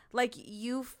 Yeah. Like,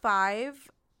 you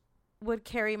 5 would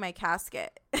carry my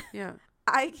casket. Yeah.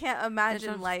 I can't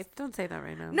imagine life. Don't say that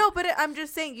right now. No, but I'm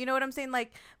just saying, you know what I'm saying?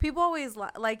 Like, people always,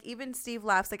 like, even Steve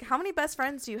laughs, like, how many best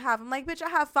friends do you have? I'm like, bitch, I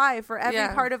have 5 for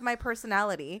every part of my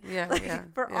personality. Yeah,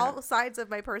 like, for all sides of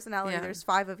my personality, there's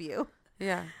 5 of you.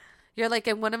 Yeah. You're like,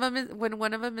 and when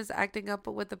one of them is acting up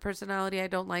with the personality I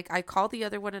don't like, I call the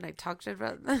other one and I talk shit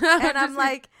about them. And I'm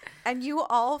like, and you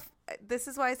all, this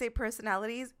is why I say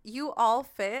personalities, you all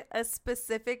fit a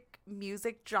specific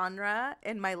music genre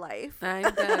in my life.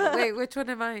 I'm dead. Wait, which one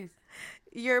am I?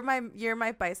 You're my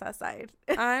Paisa side.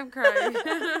 I'm crying.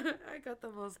 I got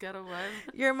the most ghetto one.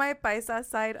 You're my Paisa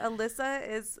side. Alyssa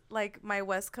is like my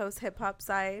West Coast hip hop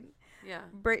side. Yeah.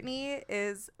 Brittany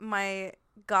is my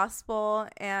gospel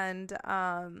and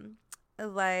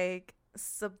like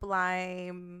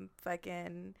sublime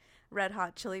fucking Red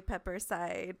Hot Chili Pepper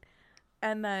side.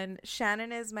 And then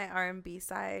Shannon is my R&B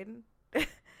side.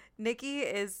 Nikki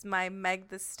is my Meg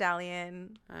the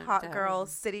Stallion, hot girl,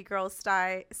 city girl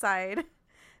side. Did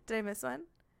I miss one?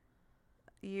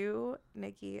 You,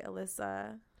 Nikki,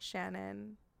 Alyssa,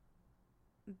 Shannon,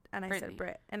 and I said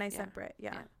Britt. And I said Britt,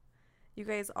 yeah. You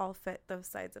guys all fit those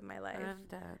sides of my life. I'm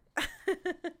dead.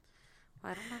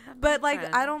 I don't have but, like,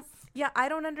 friends. I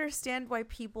don't understand why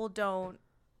people don't,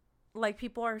 like,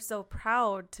 people are so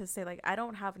proud to say, like, I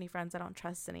don't have any friends. I don't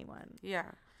trust anyone.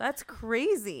 Yeah. That's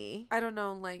crazy. I don't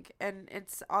know, like, and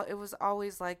it was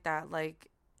always like that. Like,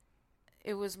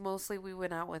 it was mostly we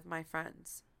went out with my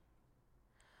friends.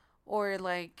 Or,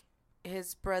 like,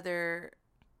 his brother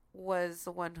was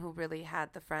the one who really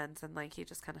had the friends, and, like, he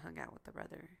just kind of hung out with the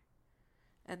brother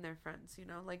and their friends, you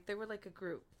know? Like, they were, like, a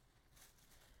group.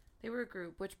 They were a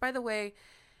group, which, by the way,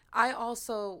 I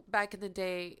also, back in the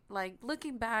day, like,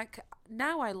 looking back,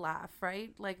 now I laugh,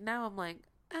 right? Like, now I'm like,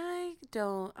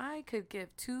 I could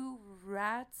give 2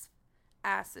 rats'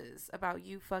 asses about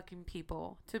you fucking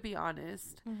people, to be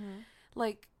honest. Mm-hmm.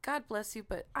 Like, God bless you,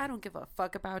 but I don't give a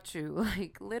fuck about you.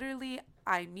 Like, literally,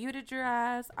 I muted your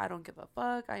ass. I don't give a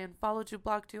fuck. I unfollowed you,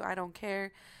 blocked you. I don't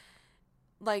care.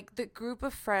 Like, the group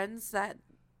of friends that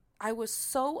I was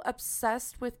so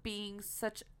obsessed with being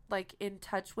such, like, in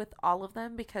touch with all of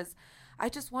them because I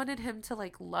just wanted him to,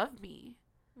 like, love me.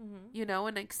 Mm-hmm. You know,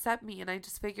 and accept me. And I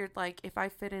just figured, like, if I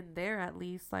fit in there at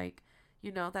least, like,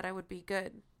 you know, that I would be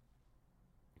good.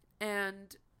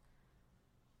 And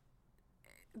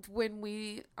when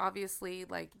we obviously,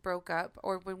 like, broke up,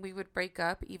 or when we would break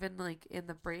up, even, like, in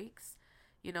the breaks,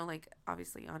 you know, like,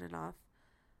 obviously on and off,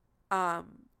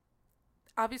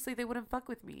 obviously they wouldn't fuck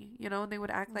with me, you know, and they would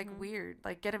act, like, weird,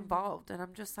 like, get involved. And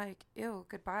I'm just like, ew,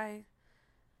 goodbye.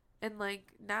 And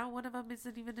like now one of them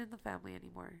isn't even in the family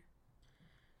anymore.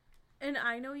 And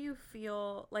I know you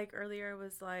feel like earlier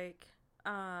was like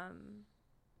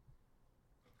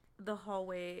the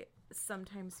hallway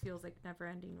sometimes feels like never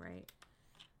ending, right?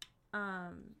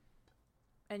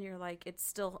 And you're like it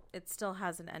still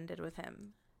hasn't ended with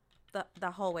him.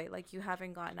 The hallway, like you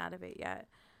haven't gotten out of it yet.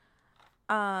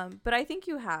 But I think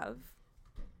you have.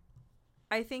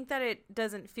 I think that it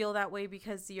doesn't feel that way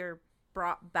because you're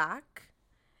brought back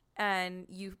and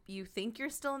you think you're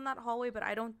still in that hallway, but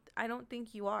I don't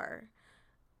think you are.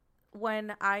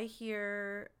 When I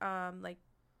hear like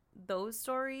those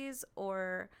stories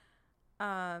or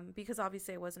because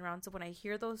obviously I wasn't around, so when I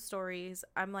hear those stories,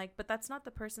 I'm like, but that's not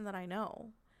the person that I know.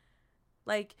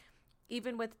 Like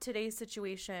even with today's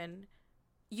situation,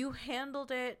 you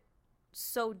handled it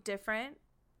so different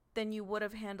than you would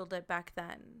have handled it back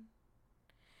then.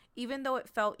 Even though it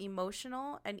felt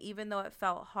emotional and even though it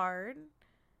felt hard,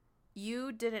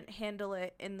 you didn't handle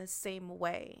it in the same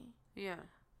way. Yeah.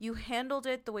 You handled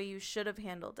it the way you should have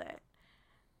handled it.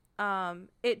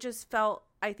 It just felt,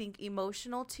 I think,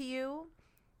 emotional to you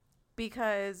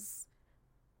because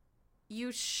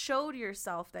you showed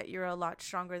yourself that you're a lot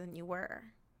stronger than you were.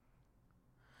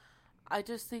 I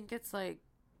just think it's like,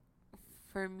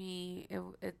 for me,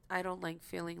 I don't like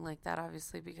feeling like that,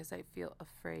 obviously, because I feel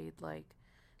afraid, like,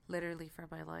 literally for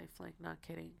my life, like, not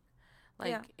kidding.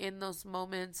 Like, Yeah. in those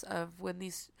moments of when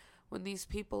these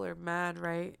people are mad,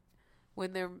 right?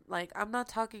 When they're, like, I'm not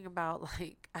talking about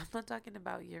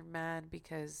you're mad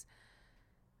because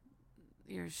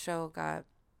your show got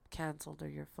canceled or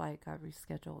your flight got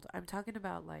rescheduled. I'm talking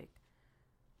about, like,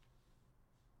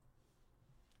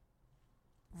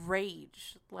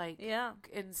 rage, like Yeah.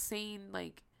 insane,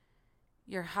 like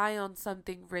you're high on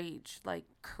something, rage, like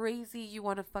crazy, you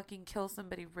want to fucking kill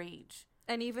somebody, rage.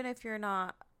 And even if you're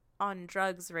not on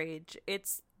drugs, rage,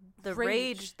 it's the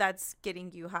rage that's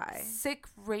getting you high. Sick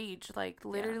rage, like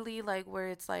literally, like where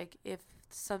it's like if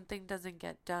something doesn't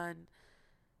get done,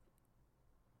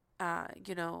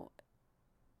 you know,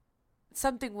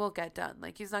 something will get done.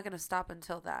 Like he's not gonna stop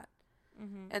until that.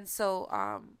 Mm-hmm. And so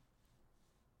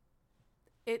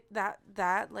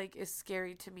that like is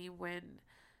scary to me when,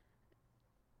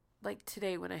 like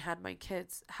today when I had my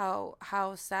kids, how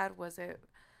sad was it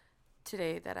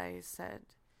today that I said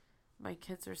my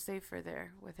kids are safer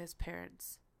there with his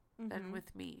parents than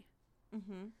with me.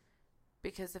 Mm-hmm.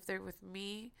 Because if they're with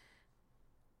me,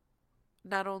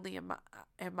 not only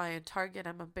am I a target,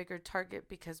 I'm a bigger target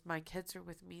because my kids are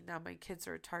with me. Now my kids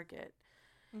are a target.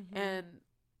 Mm-hmm. And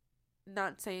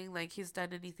not saying like he's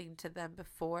done anything to them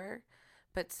before,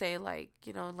 but say like,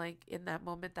 you know, like in that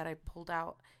moment that I pulled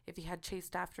out, if he had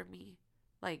chased after me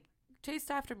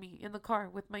in the car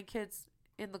with my kids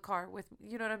in the car with,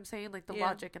 you know what I'm saying? Like the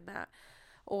logic in that.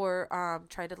 Or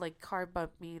try to like car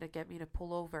bump me to get me to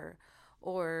pull over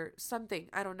or something.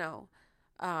 I don't know.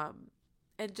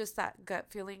 And just that gut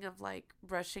feeling of like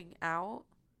rushing out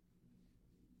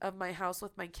of my house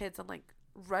with my kids and like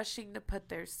rushing to put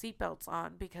their seatbelts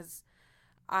on because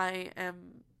I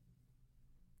am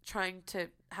trying to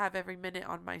have every minute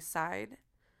on my side.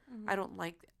 Mm-hmm. I don't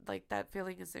like that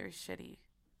feeling is very shitty.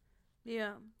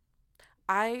 Yeah.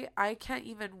 I can't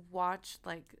even watch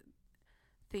like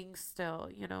things still,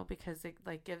 you know, because it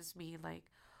like gives me like,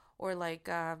 or like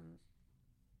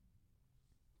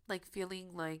feeling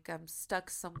like I'm stuck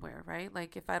somewhere, right?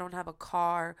 Like if I don't have a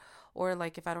car or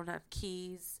like if I don't have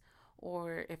keys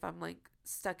or if I'm like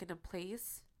stuck in a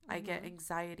place, I get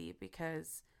anxiety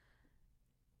because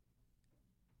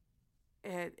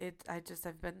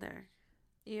I've been there.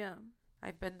 Yeah.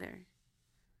 I've been there.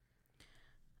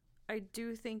 I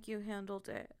do think you handled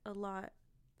it a lot.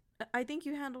 I think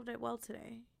you handled it well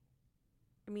today.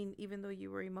 I mean, even though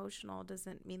you were emotional,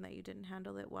 doesn't mean that you didn't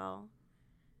handle it well.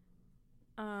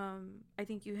 I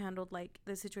think you handled like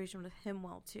the situation with him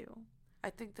well too.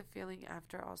 I think the feeling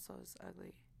after also is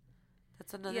ugly.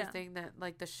 That's another thing that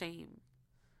like the shame.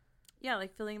 Yeah,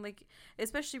 like feeling like,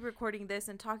 especially recording this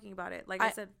and talking about it. Like I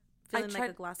said, feeling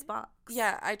like a glass box.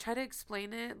 Yeah, I try to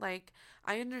explain it. Like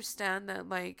I understand that.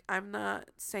 Like I'm not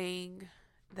saying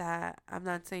that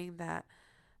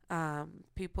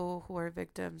people who are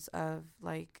victims of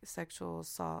like sexual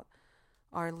assault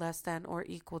are less than or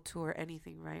equal to or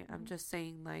anything, right? I'm just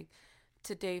saying like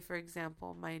today, for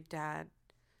example, my dad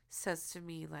says to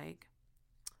me like,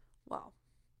 well,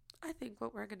 I think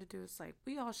what we're going to do is like,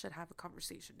 we all should have a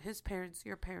conversation. His parents,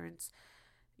 your parents,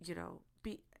 you know,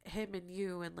 be him and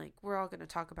you, and like, we're all going to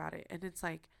talk about it. And it's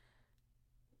like,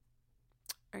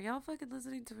 are y'all fucking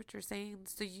listening to what you're saying?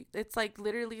 So it's like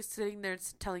literally sitting there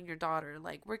telling your daughter,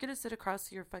 like, we're going to sit across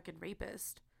to your fucking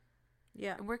rapist.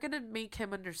 Yeah. And we're going to make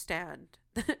him understand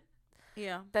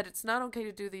Yeah. that it's not okay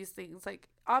to do these things. Like,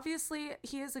 obviously,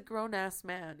 he is a grown-ass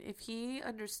man. If he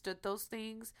understood those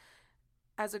things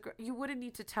as you wouldn't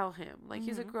need to tell him. Like,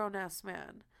 he's a grown-ass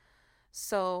man.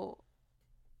 So,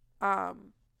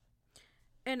 and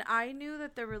I knew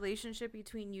that the relationship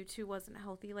between you two wasn't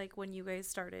healthy. Like, when you guys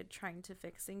started trying to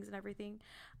fix things and everything,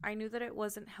 I knew that it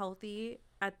wasn't healthy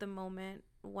at the moment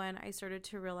when I started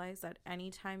to realize that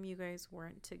anytime you guys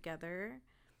weren't together,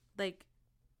 like,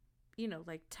 you know,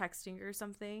 like texting or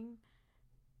something,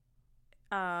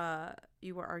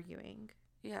 you were arguing.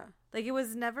 Yeah. Like, it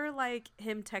was never like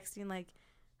him texting like,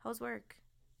 how's work?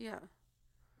 Yeah.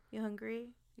 You hungry?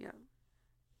 Yeah.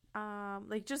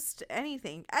 Like, just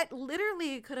anything.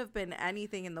 Literally, it could have been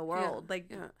anything in the world.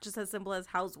 Just as simple as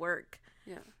how's work.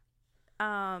 Yeah.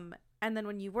 And then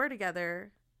when you were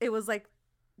together, it was like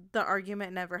the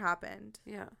argument never happened.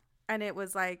 Yeah. And it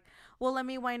was like, well, let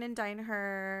me wine and dine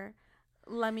her.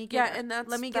 Let me get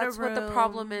that's what the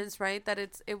problem is, right? That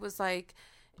it was like,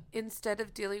 instead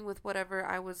of dealing with whatever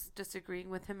I was disagreeing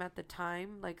with him at the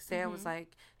time, like, say I was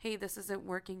like, hey, this isn't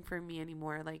working for me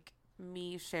anymore, like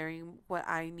me sharing what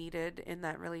I needed in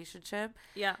that relationship.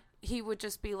 Yeah. He would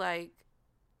just be like,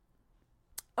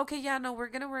 okay, yeah, no, we're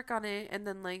gonna work on it, and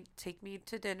then like take me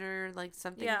to dinner, like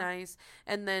something nice,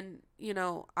 and then, you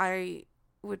know, I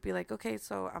would be like, okay,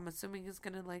 so I'm assuming he's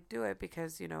gonna like do it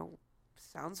because, you know,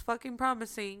 sounds fucking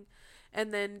promising.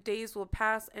 And then days will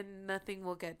pass and nothing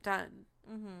will get done.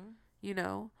 You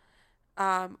know?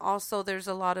 Also, there's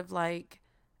a lot of like,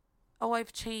 oh,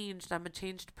 I've changed. I'm a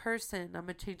changed person.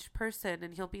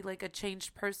 And he'll be like a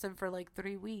changed person for like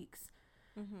 3 weeks.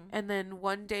 And then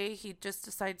one day he just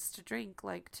decides to drink,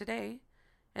 like today.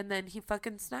 And then he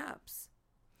fucking snaps.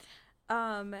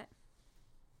 When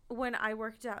I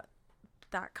worked at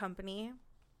that company,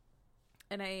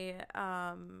 and I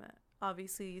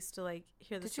obviously used to like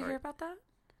hear the story. Did you hear about that?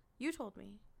 You told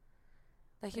me.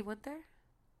 Like he went there?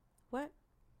 What?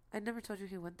 I never told you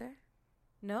he went there?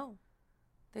 No.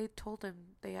 They told him,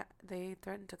 they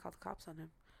threatened to call the cops on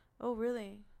him. Oh,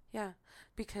 really? Yeah.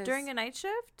 Because during a night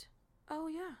shift? Oh,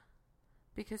 yeah.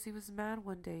 Because he was mad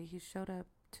one day. He showed up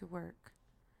to work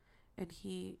and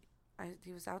he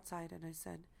was outside, and I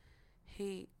said,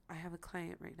 hey, I have a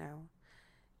client right now.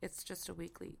 It's just a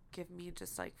weekly. Give me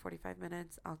just like 45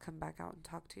 minutes. I'll come back out and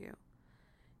talk to you.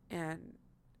 And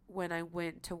when I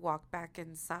went to walk back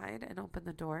inside and open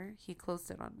the door, he closed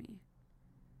it on me.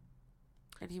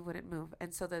 And he wouldn't move.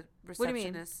 And so the receptionist... What do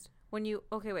you mean? When you...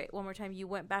 Okay, wait. One more time. You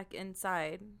went back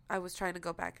inside. I was trying to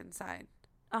go back inside.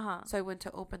 Uh-huh. So I went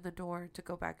to open the door to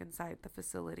go back inside the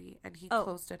facility, and he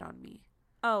closed it on me.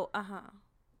 Oh, uh-huh.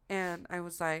 And I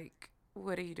was like,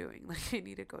 what are you doing? Like, I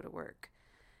need to go to work.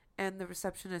 And the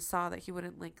receptionist saw that he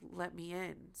wouldn't like let me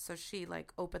in. So she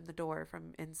like opened the door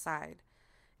from inside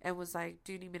and was like,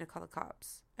 do you need me to call the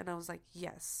cops? And I was like,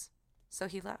 yes. So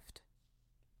he left.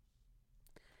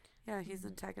 Yeah, he's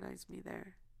antagonized me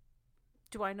there.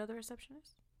 Do I know the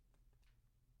receptionist?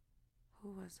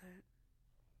 Who was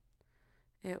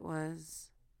it? It was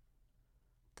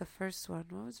the first one.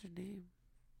 What was her name?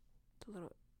 The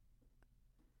little...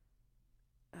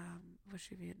 was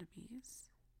she Vietnamese?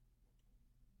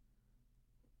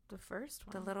 The first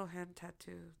one? The little hand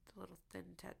tattoo. The little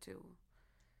thin tattoo.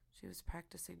 She was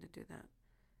practicing to do that.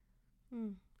 I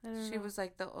don't know. She was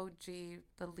like the OG,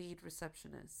 the lead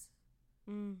receptionist.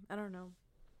 I don't know.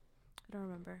 I don't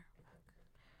remember.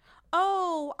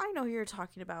 Oh, I know who you're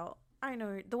talking about. I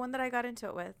know the one that I got into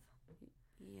it with.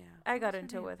 Yeah. I got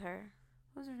into it with her.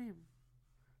 What was her name?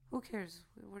 Who cares?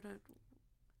 We're not...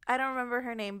 I don't remember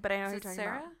her name, but I know who you're talking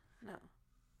Sarah? about.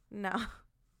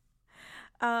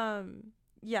 No.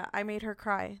 Yeah, I made her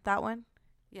cry. That one?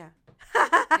 Yeah.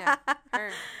 Yeah,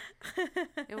 her.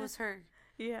 It was her.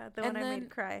 Yeah, the one I made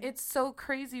cry. It's so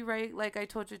crazy, right? Like I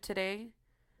told you today,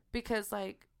 because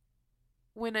like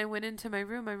when I went into my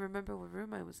room, I remember what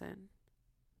room I was in.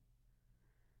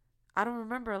 I don't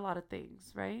remember a lot of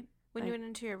things, right? When you went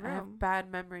into your room. I have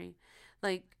bad memory.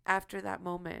 Like after that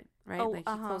moment, right? Oh, like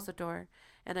he closed the door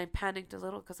and I panicked a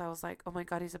little because I was like, oh my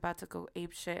God, he's about to go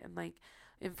ape shit and like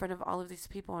in front of all of these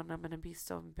people and I'm going to be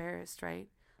so embarrassed, right?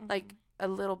 Like a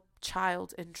little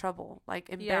child in trouble,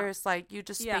 like embarrassed, like you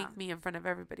just spanked me in front of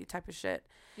everybody type of shit.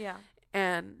 Yeah.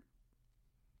 And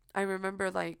I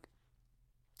remember like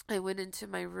I went into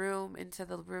my room, into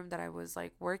the room that I was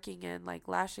like working in, like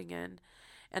lashing in.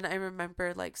 And I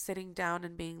remember like sitting down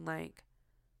and being like,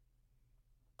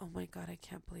 oh my God, I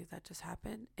can't believe that just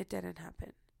happened. It didn't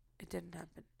happen. It didn't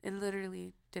happen. It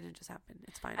literally didn't just happen.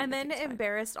 It's fine. And then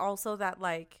embarrassed also that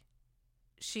like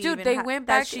she went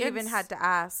back. She even had to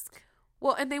ask.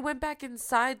 Well, and they went back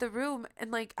inside the room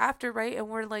and like after, right? And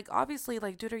we're like, obviously,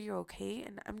 like, dude, are you okay?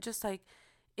 And I'm just like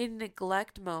in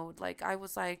neglect mode. Like, I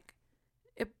was like,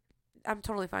 I'm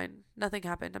totally fine. Nothing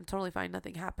happened. I'm totally fine.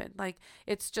 Nothing happened. Like,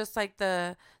 it's just like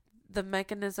the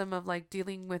mechanism of like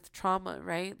dealing with trauma,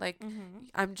 right? Like,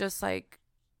 I'm just like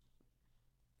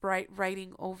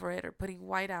writing over it or putting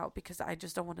white out because I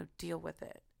just don't want to deal with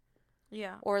it.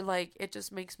 Yeah. Or like it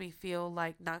just makes me feel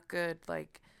like not good,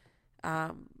 like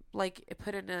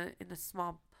put in a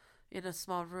small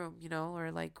room, you know,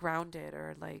 or like grounded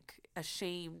or like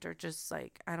ashamed or just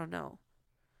like I don't know.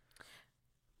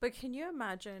 But can you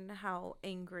imagine how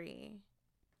angry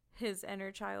his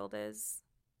inner child is?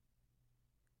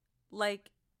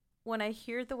 Like, when I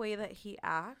hear the way that he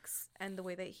acts and the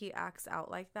way that he acts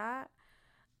out like that,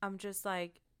 I'm just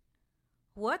like,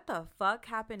 what the fuck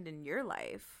happened in your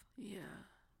life? Yeah.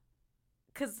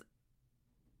 Because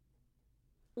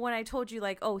when I told you,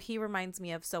 like, oh, he reminds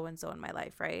me of so-and-so in my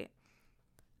life, right?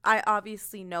 I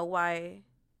obviously know why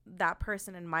that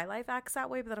person in my life acts that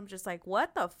way, but then I'm just like,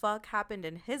 what the fuck happened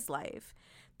in his life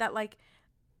that like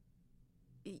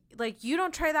you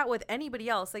don't try that with anybody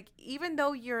else? Like, even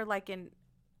though you're like and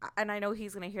I know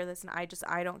he's gonna hear this and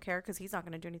I don't care because he's not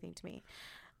gonna do anything to me.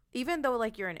 Even though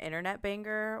like you're an internet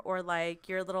banger or like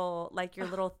your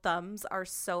little thumbs are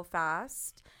so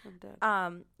fast, I'm dead.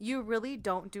 you really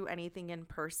don't do anything in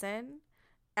person,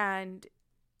 and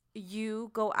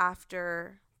you go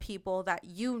after people that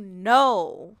you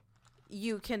know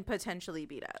you can potentially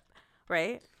beat up,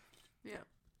 right? Yeah.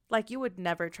 Like, you would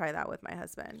never try that with my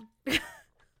husband.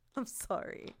 I'm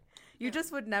sorry. You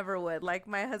just would never would. Like,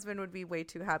 my husband would be way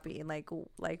too happy and like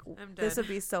this would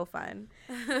be so fun.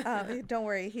 Don't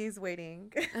worry, he's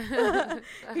waiting.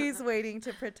 He's waiting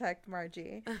to protect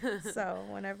Margie. So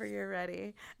whenever you're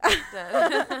ready.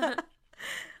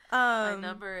 My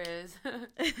number is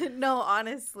no,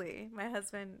 honestly, my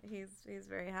husband, he's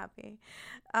very happy.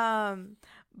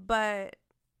 But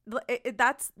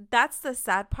that's the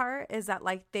sad part, is that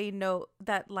like they know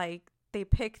that like they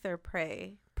pick their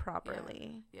prey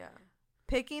properly. Yeah.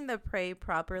 Picking the prey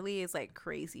properly is like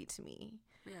crazy to me.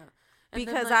 Yeah. And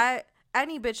because like,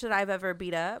 any bitch that I've ever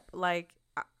beat up, like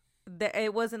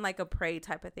it wasn't like a prey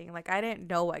type of thing. Like, I didn't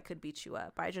know I could beat you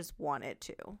up. I just wanted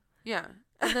to. Yeah.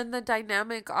 And then the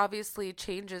dynamic obviously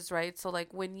changes, right? So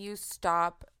like when you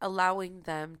stop allowing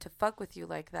them to fuck with you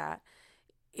like that,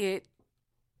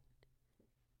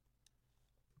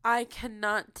 I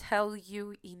cannot tell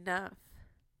you enough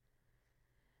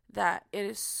that it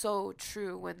is so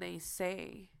true when they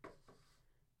say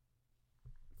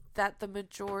that the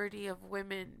majority of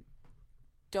women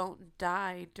don't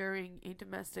die during a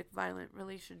domestic violent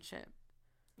relationship.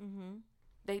 Mm-hmm.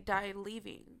 They die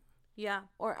leaving. Yeah.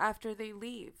 Or after they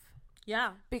leave.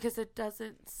 Yeah. Because it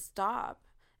doesn't stop.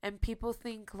 And people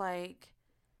think like,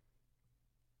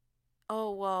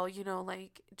 oh, well, you know,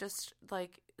 like, just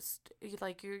like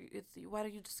why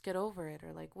don't you just get over it?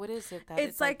 Or like, what is it that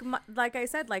it's like like I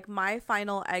said, like my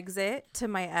final exit to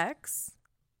my ex,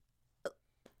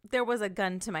 there was a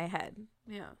gun to my head.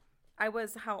 Yeah. I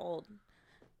was how old?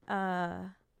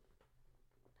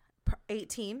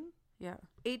 18. Yeah.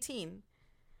 18.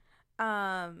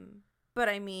 But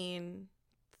I mean,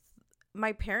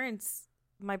 my parents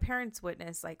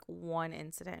witnessed like one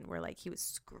incident where like he was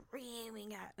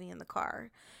screaming at me in the car,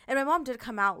 and my mom did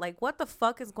come out like, what the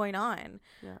fuck is going on?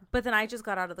 Yeah. But then I just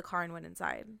got out of the car and went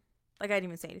inside. Like, I didn't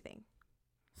even say anything.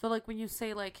 So like when you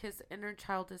say like his inner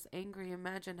child is angry,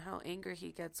 imagine how angry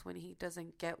he gets when he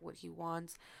doesn't get what he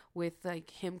wants, with like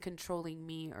him controlling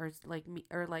me, or like me,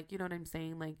 or like, you know what I'm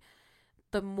saying? Like,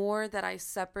 the more that I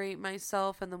separate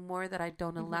myself and the more that I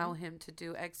don't allow him to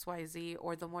do XYZ,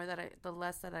 or the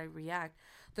less that I react,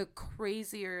 the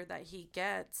crazier that he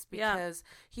gets, because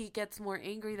he gets more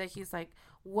angry that he's like,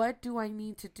 what do I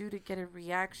need to do to get a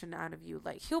reaction out of you?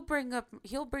 Like, he'll bring up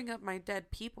my dead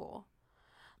people.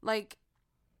 Like,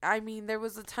 I mean, there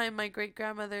was a time my great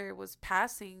grandmother was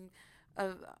passing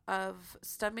of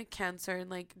stomach cancer, and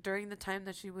like during the time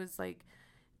that she was like,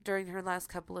 during her last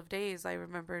couple of days, I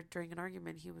remember during an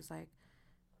argument, he was like,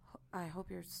 I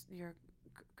hope your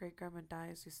great grandma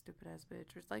dies, you stupid ass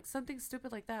bitch, or like something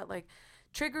stupid like that, like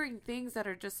triggering things that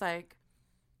are just like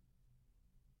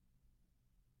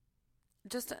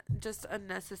just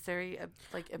unnecessary,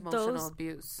 like emotional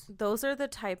abuse. Those are the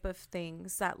type of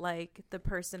things that like the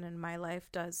person in my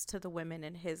life does to the women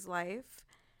in his life.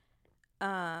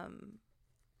 And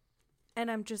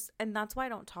that's why I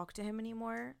don't talk to him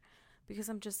anymore. Because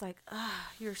I'm just like,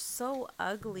 you're so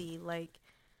ugly. Like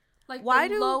why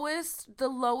the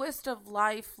lowest of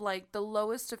life, like the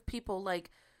lowest of people, like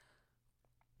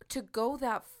to go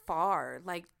that far,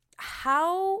 like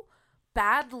how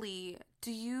badly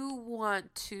do you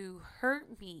want to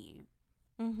hurt me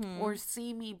or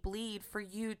see me bleed for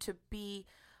you to be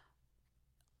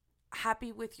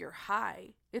happy with your high?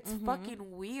 It's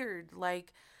fucking weird.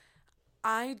 Like,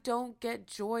 I don't get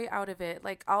joy out of it.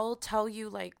 Like, I'll tell you,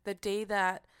 like, the day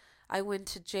that I went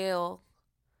to jail,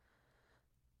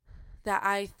 that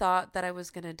I thought that I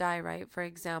was going to die, right? For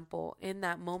example, in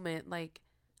that moment, like,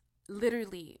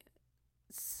 literally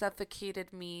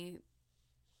suffocated me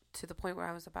to the point where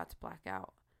I was about to black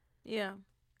out. Yeah.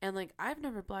 And, like, I've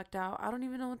never blacked out. I don't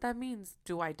even know what that means.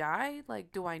 Do I die?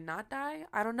 Like, do I not die?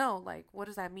 I don't know. Like, what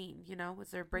does that mean? You know, is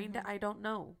there brain I don't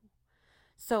know.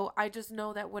 So I just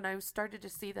know that when I started to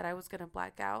see that I was going to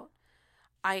black out,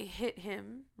 I hit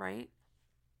him, right?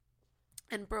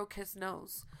 And broke his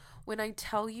nose. When I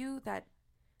tell you that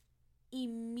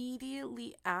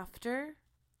immediately after,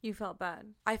 you felt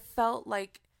bad. I felt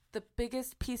like the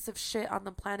biggest piece of shit on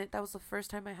the planet. That was the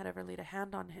first time I had ever laid a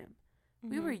hand on him.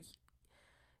 We were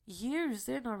years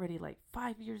in already, like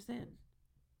 5 years in.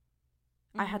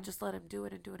 I had just let him do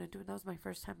it and do it and do it. That was my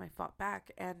first time I fought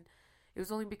back. And it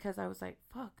was only because I was like,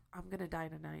 fuck, I'm going to die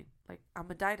tonight. Like, I'm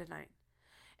going to die tonight.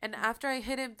 And after I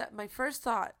hit him, that my first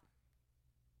thought,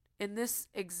 in this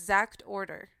exact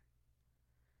order,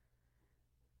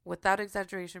 without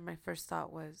exaggeration, my first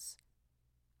thought was,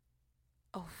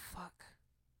 oh, fuck,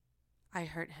 I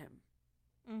hurt him.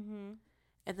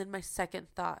 And then my second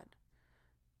thought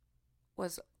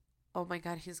was, oh my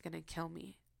God, he's going to kill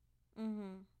me.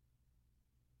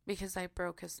 Because I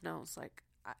broke his nose.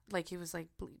 Like he was like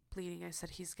bleeding. I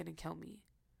said, he's going to kill me.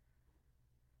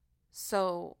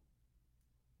 So,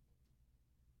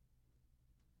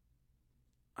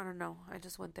 I don't know. I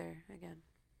just went there again.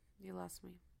 You lost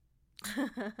me.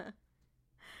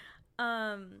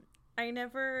 I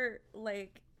never,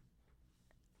 like,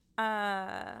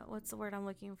 what's the word I'm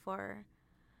looking for?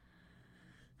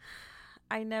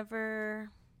 It's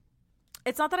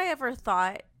not that I ever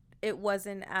thought it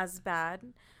wasn't as bad,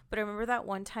 but I remember that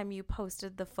one time you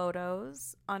posted the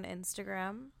photos on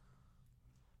Instagram.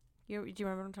 Do you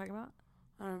remember what I'm talking about?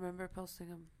 I don't remember posting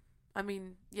them. I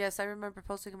mean, yes, I remember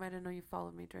posting them. I didn't know you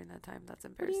followed me during that time. That's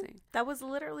embarrassing. That was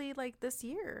literally like this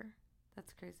year.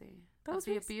 That's crazy. That was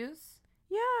the abuse?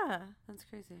 Yeah. That's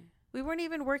crazy. We weren't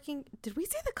even working. Did we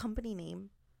say the company name?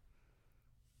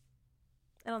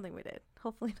 I don't think we did.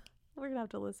 Hopefully not. We're going to have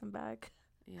to listen back.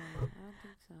 Yeah, I don't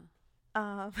think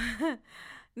so.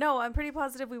 No, I'm pretty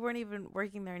positive we weren't even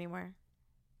working there anymore.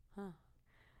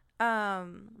 Huh.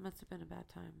 Must have been a bad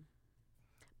time.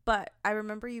 But I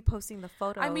remember you posting the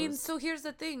photos. I mean, so here's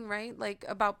the thing, right? Like,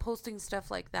 about posting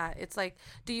stuff like that. It's like,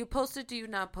 do you post it? Do you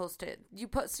not post it?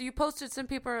 So you posted. Some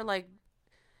people are like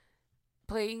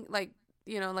playing, like,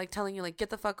 you know, like telling you, like,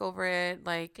 get the fuck over it.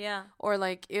 Like, yeah. Or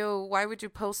like, ew, why would you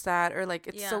post that? Or like,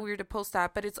 it's so weird to post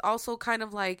that. But it's also kind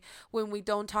of like when we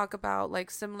don't talk about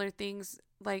like similar things,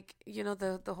 like, you know,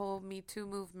 the whole Me Too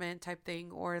movement type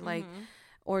thing, or like,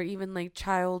 or even like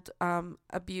child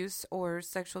abuse or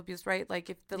sexual abuse, right? Like,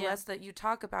 if the less that you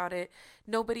talk about it,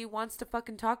 nobody wants to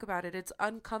fucking talk about it. It's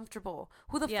uncomfortable.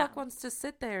 Who the fuck wants to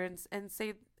sit there and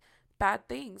say bad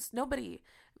things? Nobody.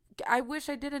 I wish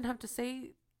I didn't have to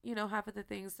say, you know, half of the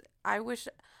things. I wish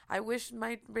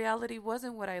my reality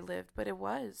wasn't what I lived, but it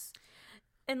was.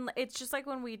 And it's just like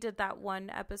when we did that one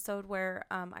episode where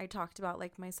I talked about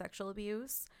like my sexual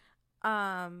abuse.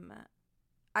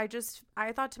 I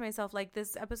thought to myself, like,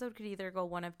 this episode could either go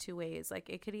one of two ways. Like,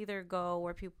 it could either go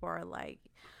where people are like,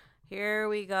 here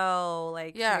we go,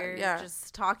 like,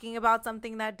 just talking about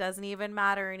something that doesn't even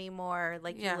matter anymore.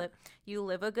 Like, you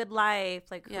live a good life.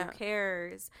 Like, who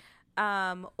cares?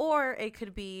 Or it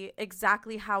could be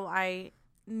exactly how I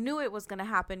knew it was going to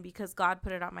happen, because God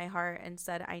put it on my heart and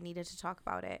said I needed to talk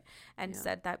about it, and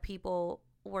said that people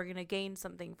were going to gain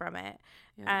something from it.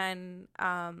 And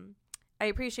I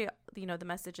appreciate, you know, the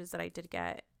messages that I did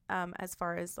get as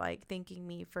far as like thanking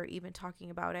me for even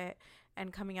talking about it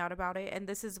and coming out about it. And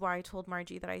this is why I told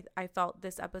Margie that I felt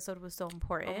this episode was so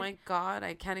important. Oh my God,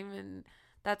 I can't even.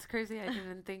 That's crazy. I didn't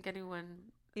even think anyone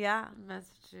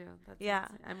messaged you. That's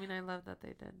insane. I mean, I love that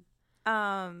they did.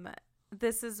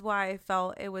 This is why I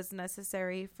felt it was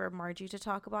necessary for Margie to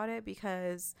talk about it,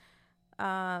 because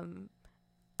I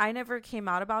never came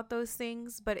out about those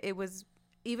things, but it was,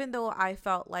 even though I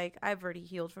felt like I've already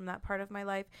healed from that part of my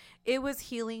life, it was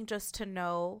healing just to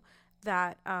know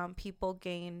that people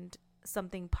gained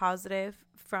something positive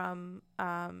from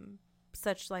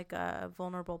such like a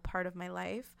vulnerable part of my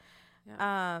life.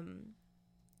 And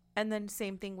then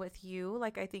same thing with you.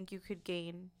 Like, I think you could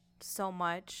gain so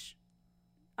much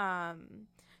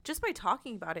just by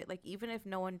talking about it, like even if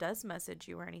no one does message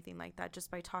you or anything like that, just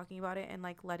by talking about it and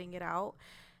like letting it out.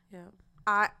 Yeah.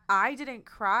 I didn't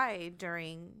cry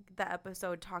during the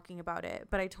episode talking about it,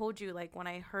 but I told you, like, when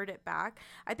I heard it back,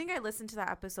 I think I listened to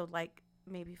that episode like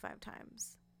maybe 5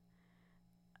 times.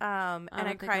 And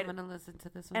I cried. I'm gonna listen to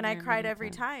this one, and I cried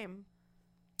every time.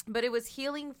 But it was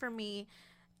healing for me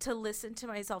to listen to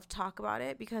myself talk about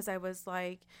it, because I was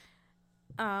like,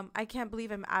 I can't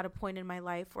believe I'm at a point in my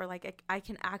life where like I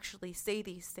can actually say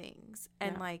these things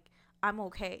and like I'm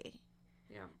okay.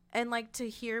 Yeah. And like to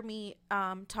hear me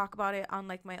talk about it on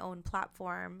like my own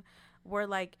platform, where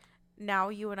like now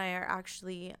you and I are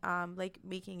actually like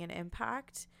making an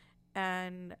impact,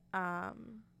 and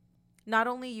not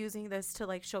only using this to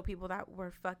like show people that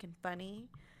we're fucking funny,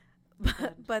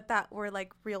 but that we're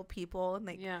like real people, and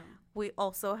like we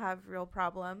also have real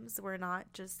problems. We're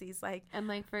not just these like, and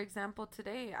like for example,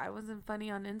 today I wasn't funny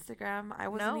on Instagram. I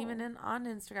wasn't even on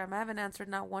Instagram. I haven't answered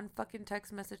not one fucking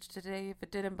text message today if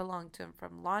it didn't belong to him,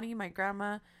 from Lonnie, my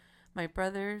grandma, my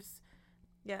brothers.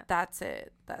 Yeah, that's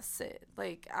it.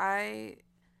 Like I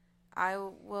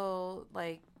will,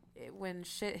 like, when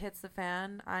shit hits the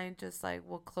fan, I just like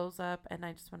will close up and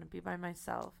I just want to be by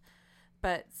myself.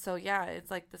 But so yeah,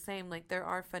 it's like the same. Like there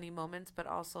are funny moments, but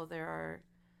also there are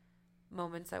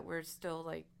moments that we're still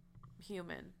like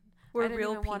human. We're I didn't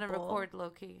real even people. Want to record low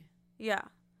key. Yeah,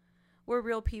 we're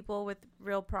real people with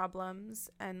real problems,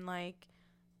 and like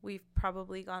we've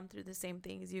probably gone through the same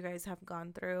things you guys have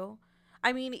gone through.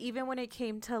 I mean, even when it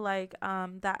came to like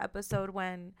that episode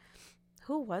when,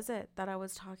 who was it that I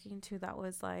was talking to that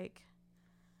was like,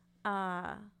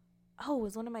 it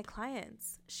was one of my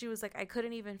clients. She was like, I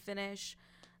couldn't even finish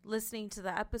listening to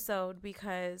the episode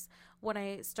because when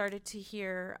I started to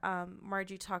hear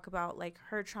Margie talk about like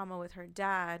her trauma with her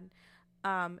dad,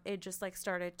 it just like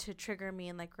started to trigger me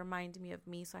and like remind me of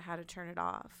me, so I had to turn it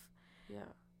off. Yeah.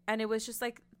 And it was just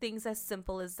like things as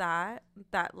simple as that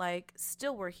like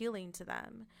still were healing to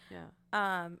them.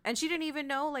 Yeah. And she didn't even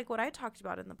know like what I talked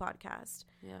about in the podcast.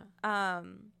 Yeah.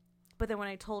 But then when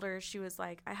I told her, she was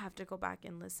like, I have to go back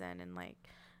and listen. And like,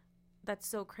 that's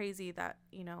so crazy that,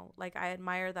 you know, like I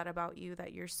admire that about you,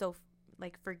 that you're so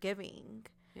like forgiving.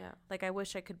 Yeah. Like I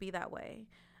wish I could be that way.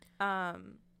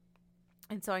 And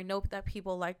so I know that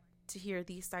people like to hear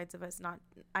these sides of us.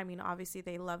 Obviously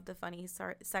they love the funny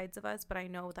sides of us, but I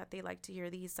know that they like to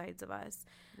hear these sides of us.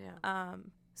 Yeah.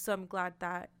 So I'm glad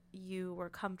that you were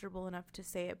comfortable enough to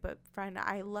say it. But friend,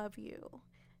 I love you.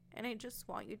 And I just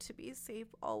want you to be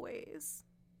safe always.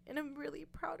 And I'm really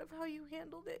proud of how you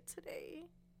handled it today.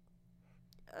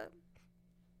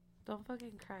 Don't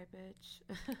fucking cry, bitch.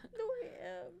 No, I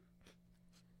am.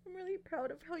 I'm really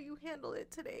proud of how you handled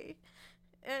it today.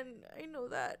 And I know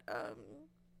that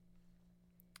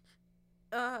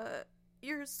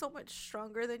you're so much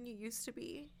stronger than you used to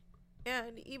be.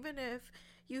 And even if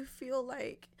you feel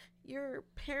like your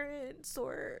parents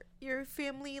or your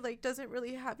family like doesn't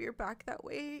really have your back that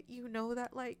way, you know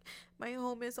that like my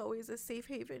home is always a safe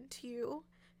haven to you,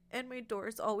 and my door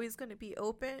is always going to be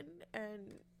open.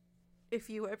 And if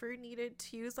you ever needed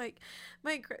to use like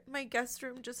my guest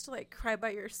room just to like cry by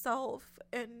yourself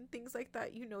and things like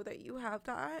that, you know that you have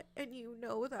that. And you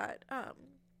know that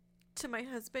to my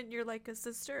husband you're like a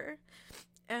sister,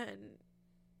 and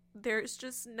there's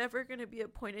just never going to be a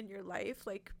point in your life,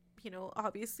 like, you know,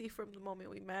 obviously from the moment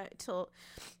we met till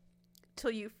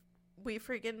we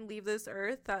friggin' leave this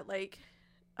earth, that like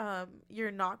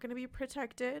you're not going to be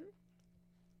protected.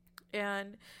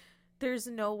 And there's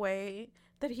no way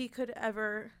that he could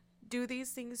ever do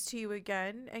these things to you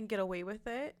again and get away with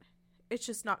it. It's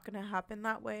just not going to happen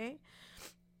that way.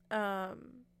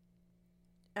 And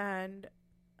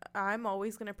I'm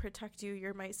always going to protect you.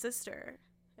 You're my sister,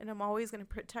 and I'm always going to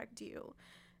protect you.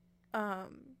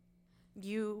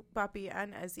 You, Papi,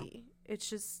 and Ezzy. It's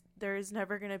just, there's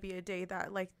never going to be a day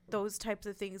that like those types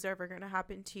of things are ever going to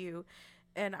happen to you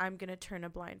and I'm going to turn a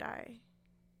blind eye.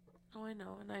 Oh, I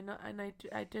know. And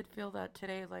I did feel that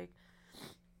today. Like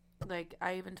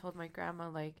I even told my grandma,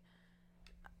 like,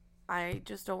 I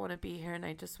just don't want to be here and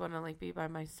I just want to like be by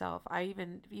myself. I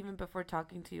even before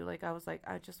talking to you, like I was like,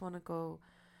 I just want to go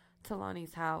to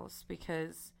Lonnie's house,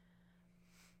 because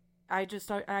I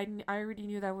already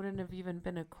knew that wouldn't have even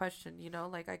been a question, you know?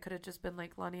 Like, I could have just been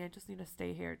like, Lonnie, I just need to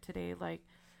stay here today. Like,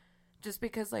 just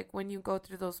because, like, when you go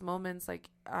through those moments, like,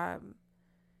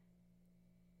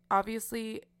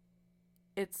 obviously,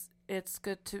 it's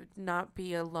good to not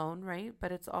be alone, right?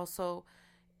 But it's also,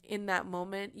 in that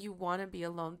moment, you want to be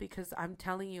alone, because I'm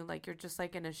telling you, like, you're just,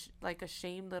 like, in a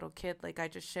shamed little kid. Like, I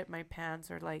just shit my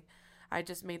pants, or, like, I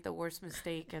just made the worst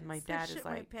mistake, and my dad is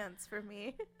like... shit my pants for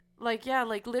me. Like, yeah,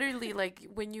 like literally, like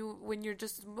when you're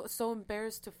just so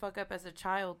embarrassed to fuck up as a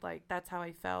child, like that's how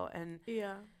I felt. And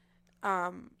Yeah.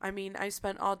 I mean, I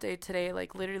spent all day today,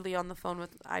 like literally on the phone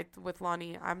with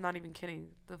Lonnie. I'm not even kidding.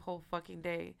 The whole fucking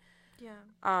day.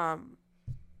 Yeah.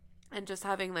 And just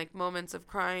having like moments of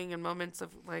crying and moments of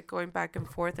like going back and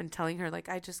forth and telling her like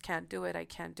I just can't do it. I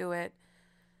can't do it.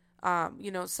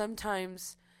 You know,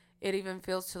 sometimes it even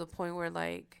feels to the point where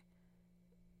like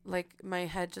my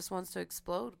head just wants to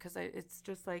explode because it's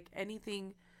just like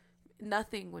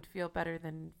nothing would feel better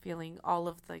than feeling all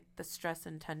of like the stress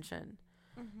and tension.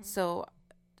 Mm-hmm. So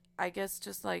I guess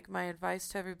just like my advice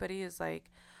to everybody is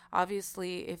like,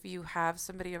 obviously if you have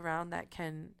somebody around that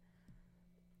can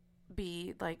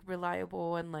be like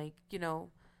reliable and like, you know,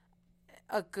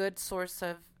 a good source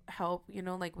of help, you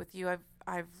know, like with you,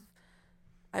 I've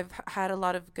had a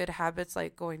lot of good habits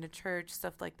like going to church,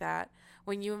 stuff like that.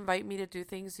 When you invite me to do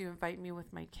things, you invite me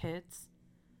with my kids.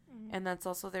 Mm-hmm. And that's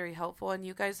also very helpful. And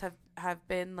you guys have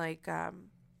been like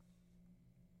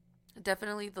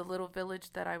definitely the little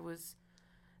village that I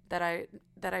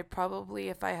probably,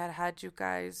 if I had you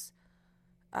guys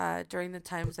during the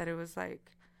times that it was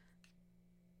like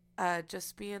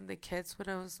just me and the kids when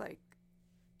I was like,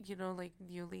 you know, like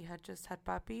newly had just had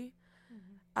papi.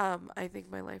 Mm-hmm. I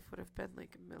think my life would have been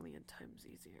like a million times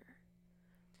easier.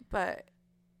 But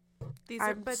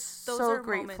I'm so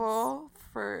grateful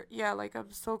for, yeah, like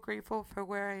I'm so grateful for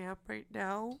where I am right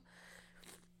now.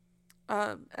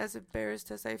 As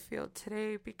embarrassed as I feel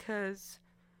today, because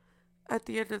at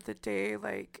the end of the day,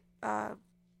 like,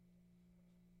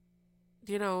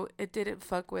 you know, it didn't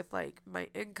fuck with like my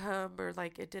income, or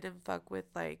like it didn't fuck with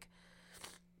like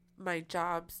my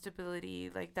job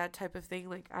stability, like that type of thing.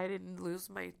 Like I didn't lose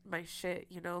my shit,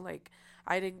 you know, like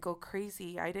I didn't go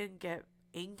crazy, I didn't get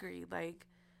angry, like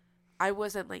I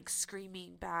wasn't like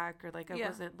screaming back, or like I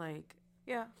wasn't like,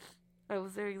 yeah, I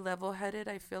was very level headed,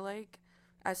 I feel like,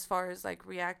 as far as like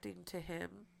reacting to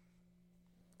him.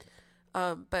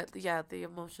 But yeah, the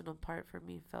emotional part for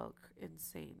me felt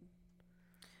insane.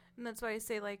 and that's why I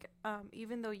say like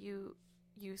even though you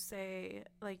say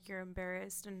like you're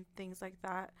embarrassed and things like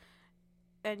that,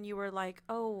 and you were like,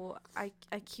 oh, I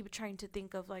keep trying to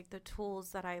think of like the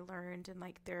tools that I learned in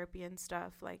like therapy and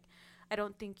stuff, like I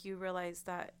don't think you realize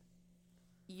that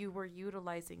you were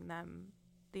utilizing them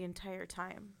the entire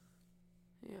time.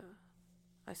 Yeah,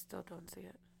 I still don't see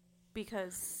it.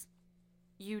 Because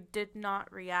you did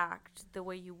not react the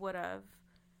way you would have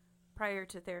prior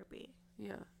to therapy.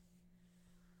 Yeah.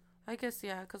 I guess,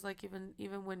 yeah, because like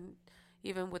even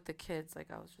with the kids,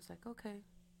 like I was just like, okay.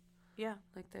 Yeah.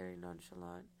 Like very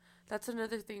nonchalant. That's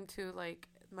another thing too, like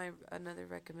another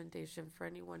recommendation for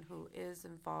anyone who is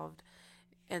involved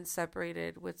and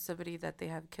separated with somebody that they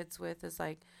have kids with is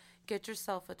like, get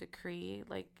yourself a decree,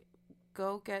 like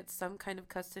go get some kind of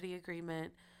custody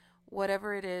agreement,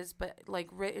 whatever it is, but like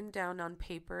written down on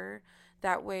paper.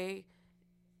 That way,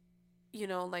 you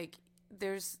know, like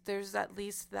there's at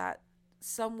least that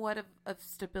somewhat of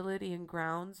stability and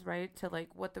grounds, right, to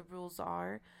like what the rules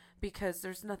are, because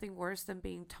there's nothing worse than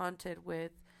being taunted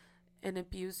with an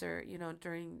abuser, you know,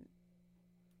 during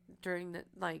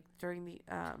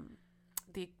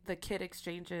the kid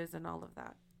exchanges and all of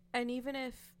that. And even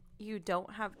if you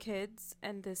don't have kids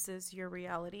and this is your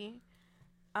reality,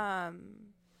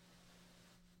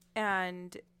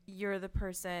 and you're the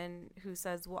person who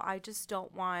says, well, I just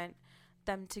don't want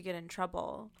them to get in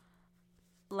trouble.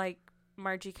 Like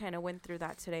Margie kind of went through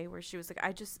that today where she was like,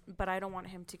 but I don't want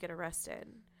him to get arrested.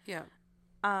 Yeah.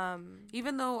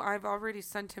 Even though I've already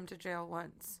sent him to jail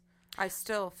once, I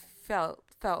still felt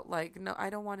like, no, I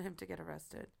don't want him to get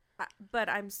arrested. But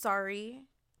I'm sorry.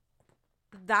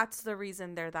 That's the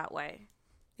reason they're that way.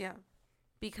 Yeah.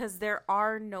 Because there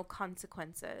are no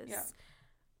consequences. Yeah.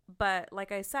 But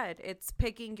like I said, it's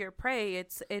picking your prey.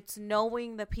 It's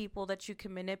knowing the people that you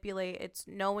can manipulate. It's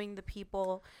knowing the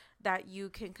people that you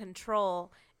can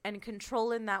control, and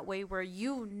control in that way where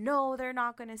you know they're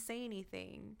not going to say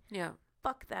anything. Yeah.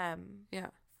 Fuck them.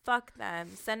 Yeah. Fuck them.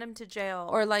 Send them to jail.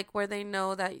 Or like where they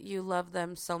know that you love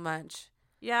them so much.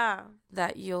 Yeah.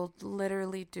 That you'll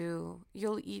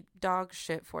eat dog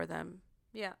shit for them.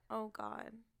 Yeah. Oh,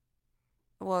 God.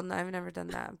 Well, no, I've never done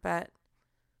that, but.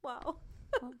 Wow.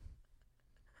 Well,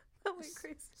 that went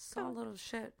crazy. Saw a little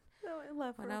shit. That went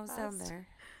left when I was down there.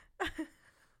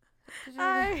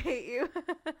 I hate you.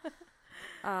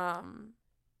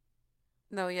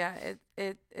 No, yeah,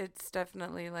 it's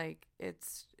definitely like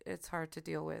it's hard to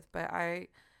deal with, but I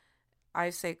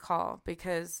say call,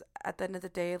 because at the end of the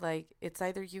day, like it's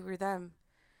either you or them.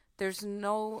 There's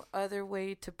no other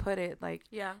way to put it. Like,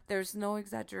 yeah, there's no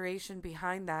exaggeration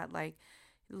behind that. Like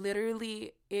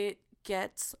Literally, it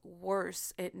gets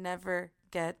worse. It never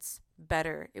gets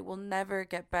better. It will never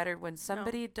get better when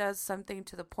somebody does something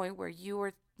to the point where you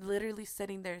are literally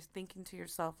sitting there thinking to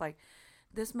yourself, like,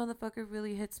 this motherfucker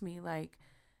really hits me. Like,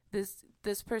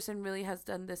 this person really has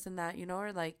done this and that, you know?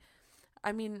 Or like,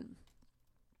 I mean,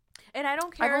 and I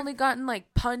don't care. I've only gotten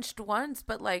like punched once,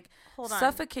 but like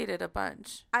suffocated a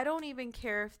bunch. I don't even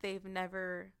care if they've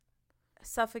never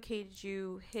suffocated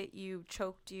you, hit you,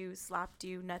 choked you, slapped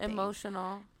you, nothing.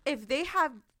 Emotional. If they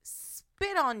have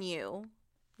spit on you,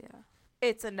 yeah,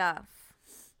 it's enough.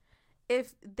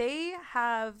 If they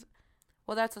have,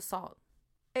 well, that's assault.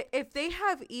 If they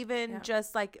have even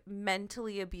just like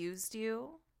mentally abused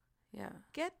you,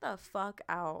 get the fuck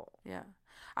out. Yeah.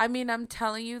 I mean, I'm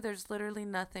telling you, there's literally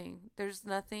nothing. There's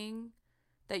nothing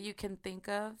that you can think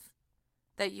of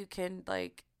that you can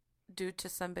like do to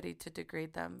somebody to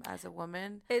degrade them as a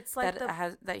woman. It's like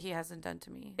that he hasn't done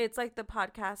to me. It's like the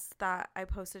podcast that I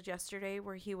posted yesterday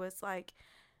where he was like,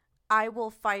 I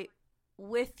will fight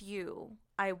with you.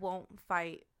 I won't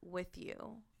fight with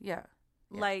you. Yeah.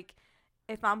 Like,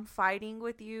 if I'm fighting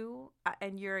with you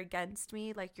and you're against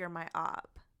me, like, you're my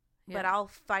op. Yeah. But I'll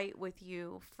fight with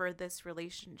you for this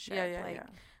relationship.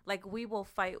 Like, we will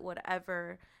fight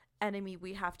whatever enemy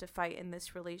we have to fight in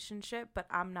this relationship, but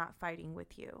I'm not fighting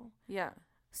with you. Yeah.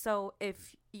 So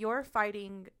if you're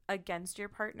fighting against your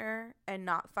partner and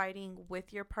not fighting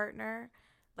with your partner,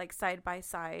 like side by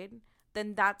side,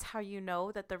 then that's how you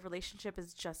know that the relationship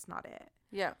is just not it.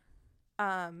 Yeah.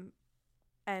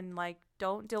 And like,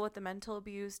 don't deal with the mental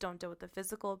abuse, don't deal with the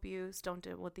physical abuse, don't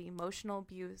deal with the emotional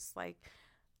abuse. Like,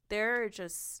 they're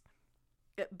just,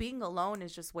 being alone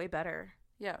is just way better.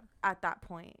 Yeah. At that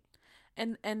point.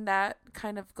 And that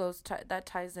kind of that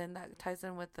ties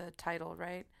in with the title,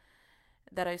 right?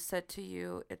 That I said to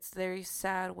you, it's very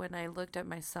sad when I looked at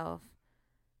myself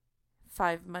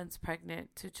 5 months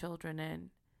pregnant, 2 children in,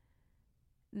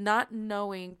 not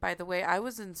knowing, by the way, I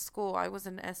was in school. I was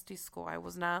in SD school. I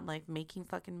was not like making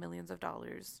fucking millions of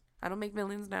dollars. I don't make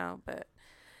millions now, but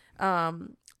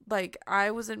like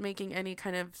I wasn't making any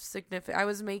kind of significant, I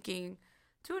was making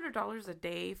 $200 a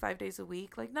day, 5 days a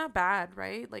week. Like, not bad,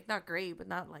 right? Like, not great, but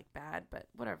not like bad, but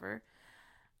whatever.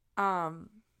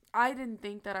 I didn't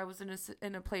think that I was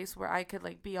in a place where I could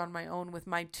like be on my own with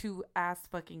my 2 ass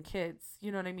fucking kids.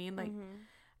 You know what I mean? Like,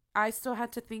 I still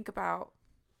had to think about,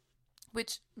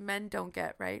 which men don't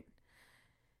get, right?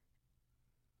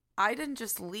 I didn't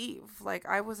just leave. Like,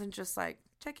 I wasn't just like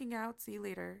checking out, see you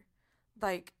later.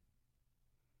 Like,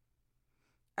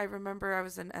 I remember I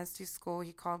was in SD school.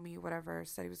 He called me, whatever,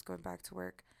 said he was going back to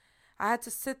work. I had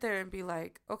to sit there and be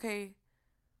like, okay,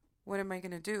 what am I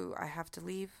going to do? I have to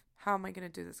leave. How am I going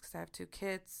to do this? Because I have 2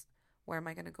 kids. Where am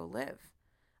I going to go live?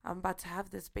 I'm about to have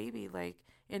this baby. Like,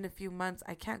 in a few months,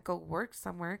 I can't go work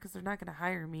somewhere because they're not going to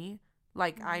hire me.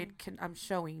 Like, I'm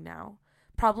showing now.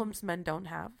 Problems men don't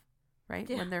have, right?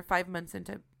 Yeah. When they're 5 months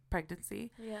into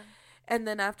pregnancy. Yeah. And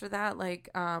then after that, like,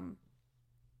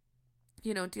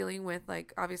 you know, dealing with,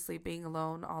 like, obviously being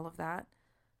alone, all of that.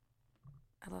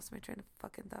 I lost my train of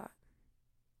fucking thought.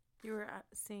 You were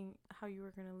seeing how you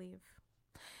were going to leave.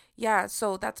 Yeah,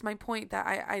 so that's my point, that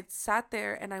I sat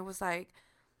there and I was like,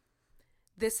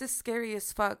 this is scary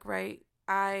as fuck, right?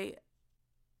 I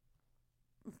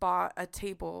bought a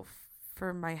table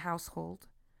for my household.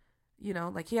 You know,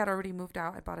 like, he had already moved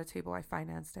out. I bought a table. I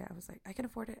financed it. I was like, I can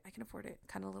afford it.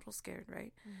 Kind of a little scared,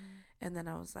 right? And then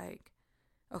I was like,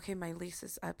 okay, my lease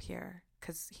is up here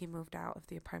because he moved out of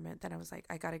the apartment. Then I was like,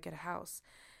 I got to get a house.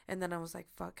 And then I was like,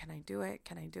 fuck, can I do it?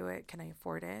 Can I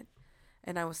afford it?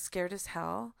 And I was scared as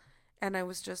hell. And I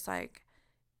was just like,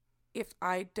 if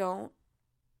I don't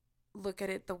look at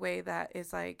it the way that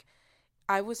is like,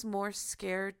 I was more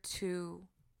scared to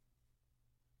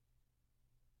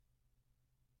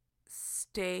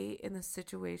stay in the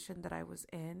situation that I was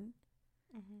in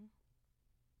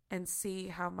and see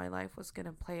how my life was going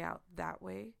to play out that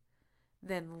way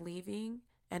than leaving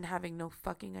and having no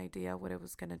fucking idea what it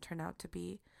was going to turn out to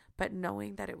be, but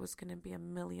knowing that it was going to be a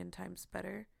million times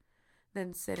better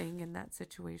than sitting in that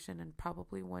situation and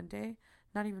probably one day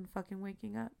not even fucking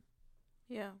waking up.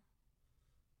 Yeah.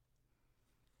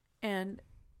 And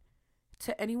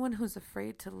to anyone who's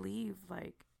afraid to leave,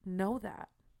 like, know that.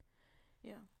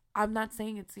 Yeah. I'm not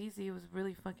saying it's easy. It was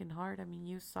really fucking hard. I mean,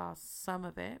 you saw some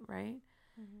of it, right?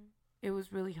 It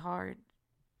was really hard.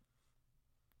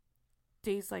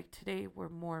 Days like today were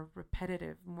more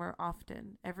repetitive, more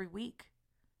often, every week.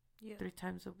 Yeah. 2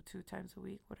 times a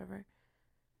week, whatever.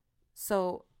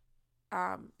 So,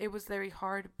 it was very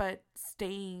hard, but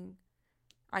staying,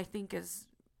 I think, is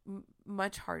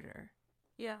much harder.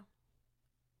 Yeah.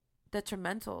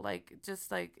 detrimental. Like,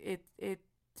 just like it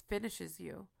finishes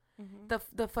you. Mm-hmm.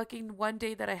 The fucking one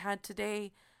day that I had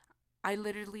today, I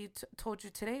literally told you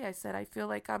today, I said, I feel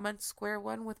like I'm on square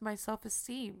one with my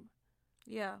self-esteem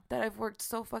Yeah. that I've worked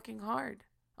so fucking hard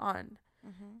on.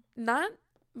 Mm-hmm. Not,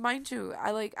 mind you,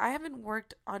 I haven't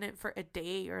worked on it for a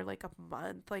day or like a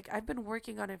month. Like, I've been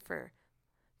working on it for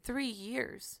 3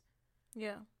 years.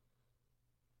 Yeah.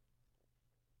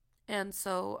 And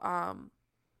so,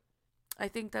 I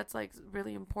think that's like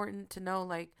really important to know.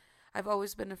 Like, I've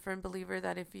always been a firm believer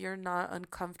that if you're not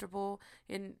uncomfortable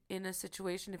in a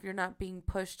situation, if you're not being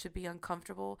pushed to be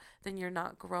uncomfortable, then you're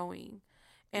not growing.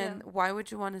 And why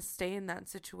would you want to stay in that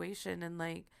situation and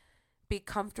like be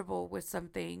comfortable with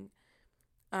something?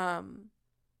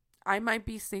 I might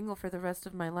be single for the rest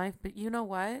of my life, but you know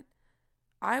what?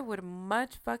 I would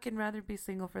much fucking rather be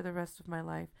single for the rest of my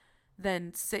life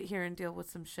than sit here and deal with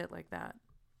some shit like that.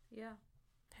 Yeah.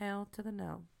 Hell to the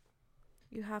no.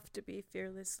 You have to be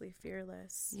fearlessly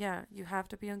fearless. Yeah, you have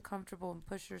to be uncomfortable and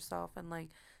push yourself. And like,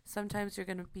 sometimes you're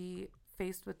going to be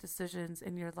faced with decisions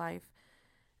in your life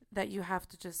that you have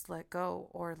to just let go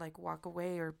or like walk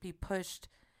away or be pushed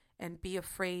and be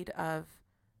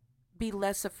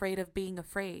less afraid of being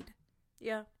afraid.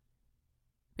 Yeah.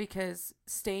 Because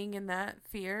staying in that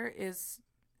fear is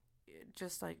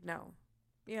just like, no.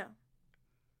 Yeah.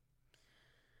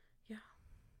 Yeah.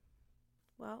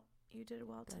 Well, you did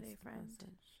well today, friend.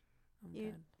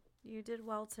 You did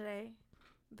well today.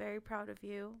 Very proud of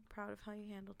you. Proud of how you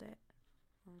handled it.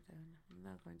 I'm done. I'm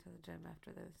not going to the gym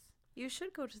after this. You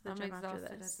should go to the gym after this. I'm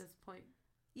exhausted at this point.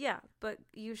 Yeah, but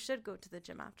you should go to the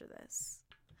gym after this.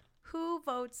 Who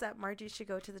votes that Margie should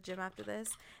go to the gym after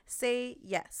this? Say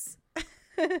yes.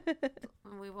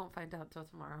 We won't find out till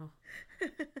tomorrow.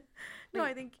 No,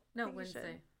 I think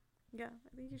Wednesday. Yeah,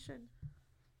 I think you should.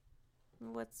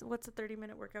 What's a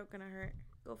 30-minute workout gonna hurt?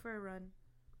 Go for a run.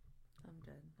 I'm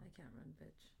dead. I can't run,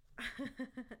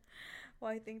 bitch.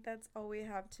 Well, I think that's all we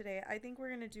have today. I think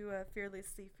we're gonna do a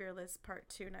Fearlessly Fearless Part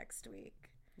 2 next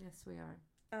week. Yes, we are.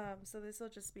 So this will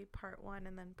just be Part 1,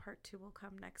 and then Part 2 will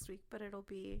come next week, but it'll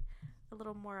be a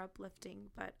little more uplifting,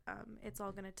 but it's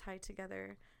all gonna tie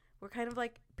together. We're kind of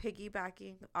like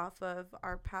piggybacking off of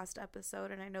our past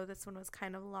episode, and I know this one was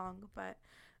kind of long, but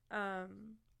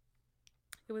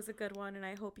it was a good one, and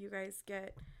I hope you guys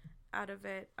get out of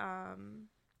it.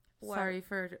 Sorry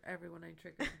for everyone I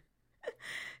triggered.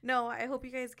 No, I hope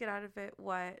you guys get out of it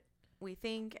what we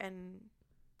think and,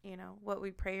 you know, what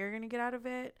we pray you're going to get out of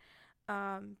it.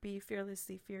 Be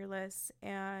fearlessly fearless.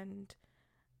 And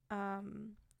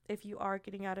if you are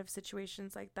getting out of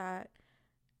situations like that,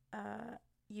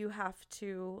 you have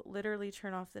to literally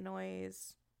turn off the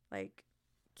noise, like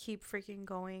keep freaking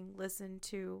going,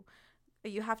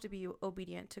 you have to be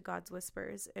obedient to God's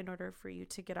whispers in order for you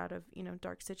to get out of, you know,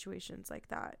 dark situations like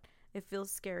that. It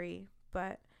feels scary,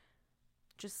 but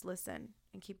just listen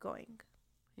and keep going.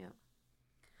 Yeah.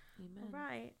 Amen. All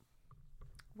right.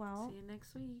 Well, see you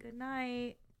next week. Good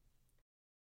night.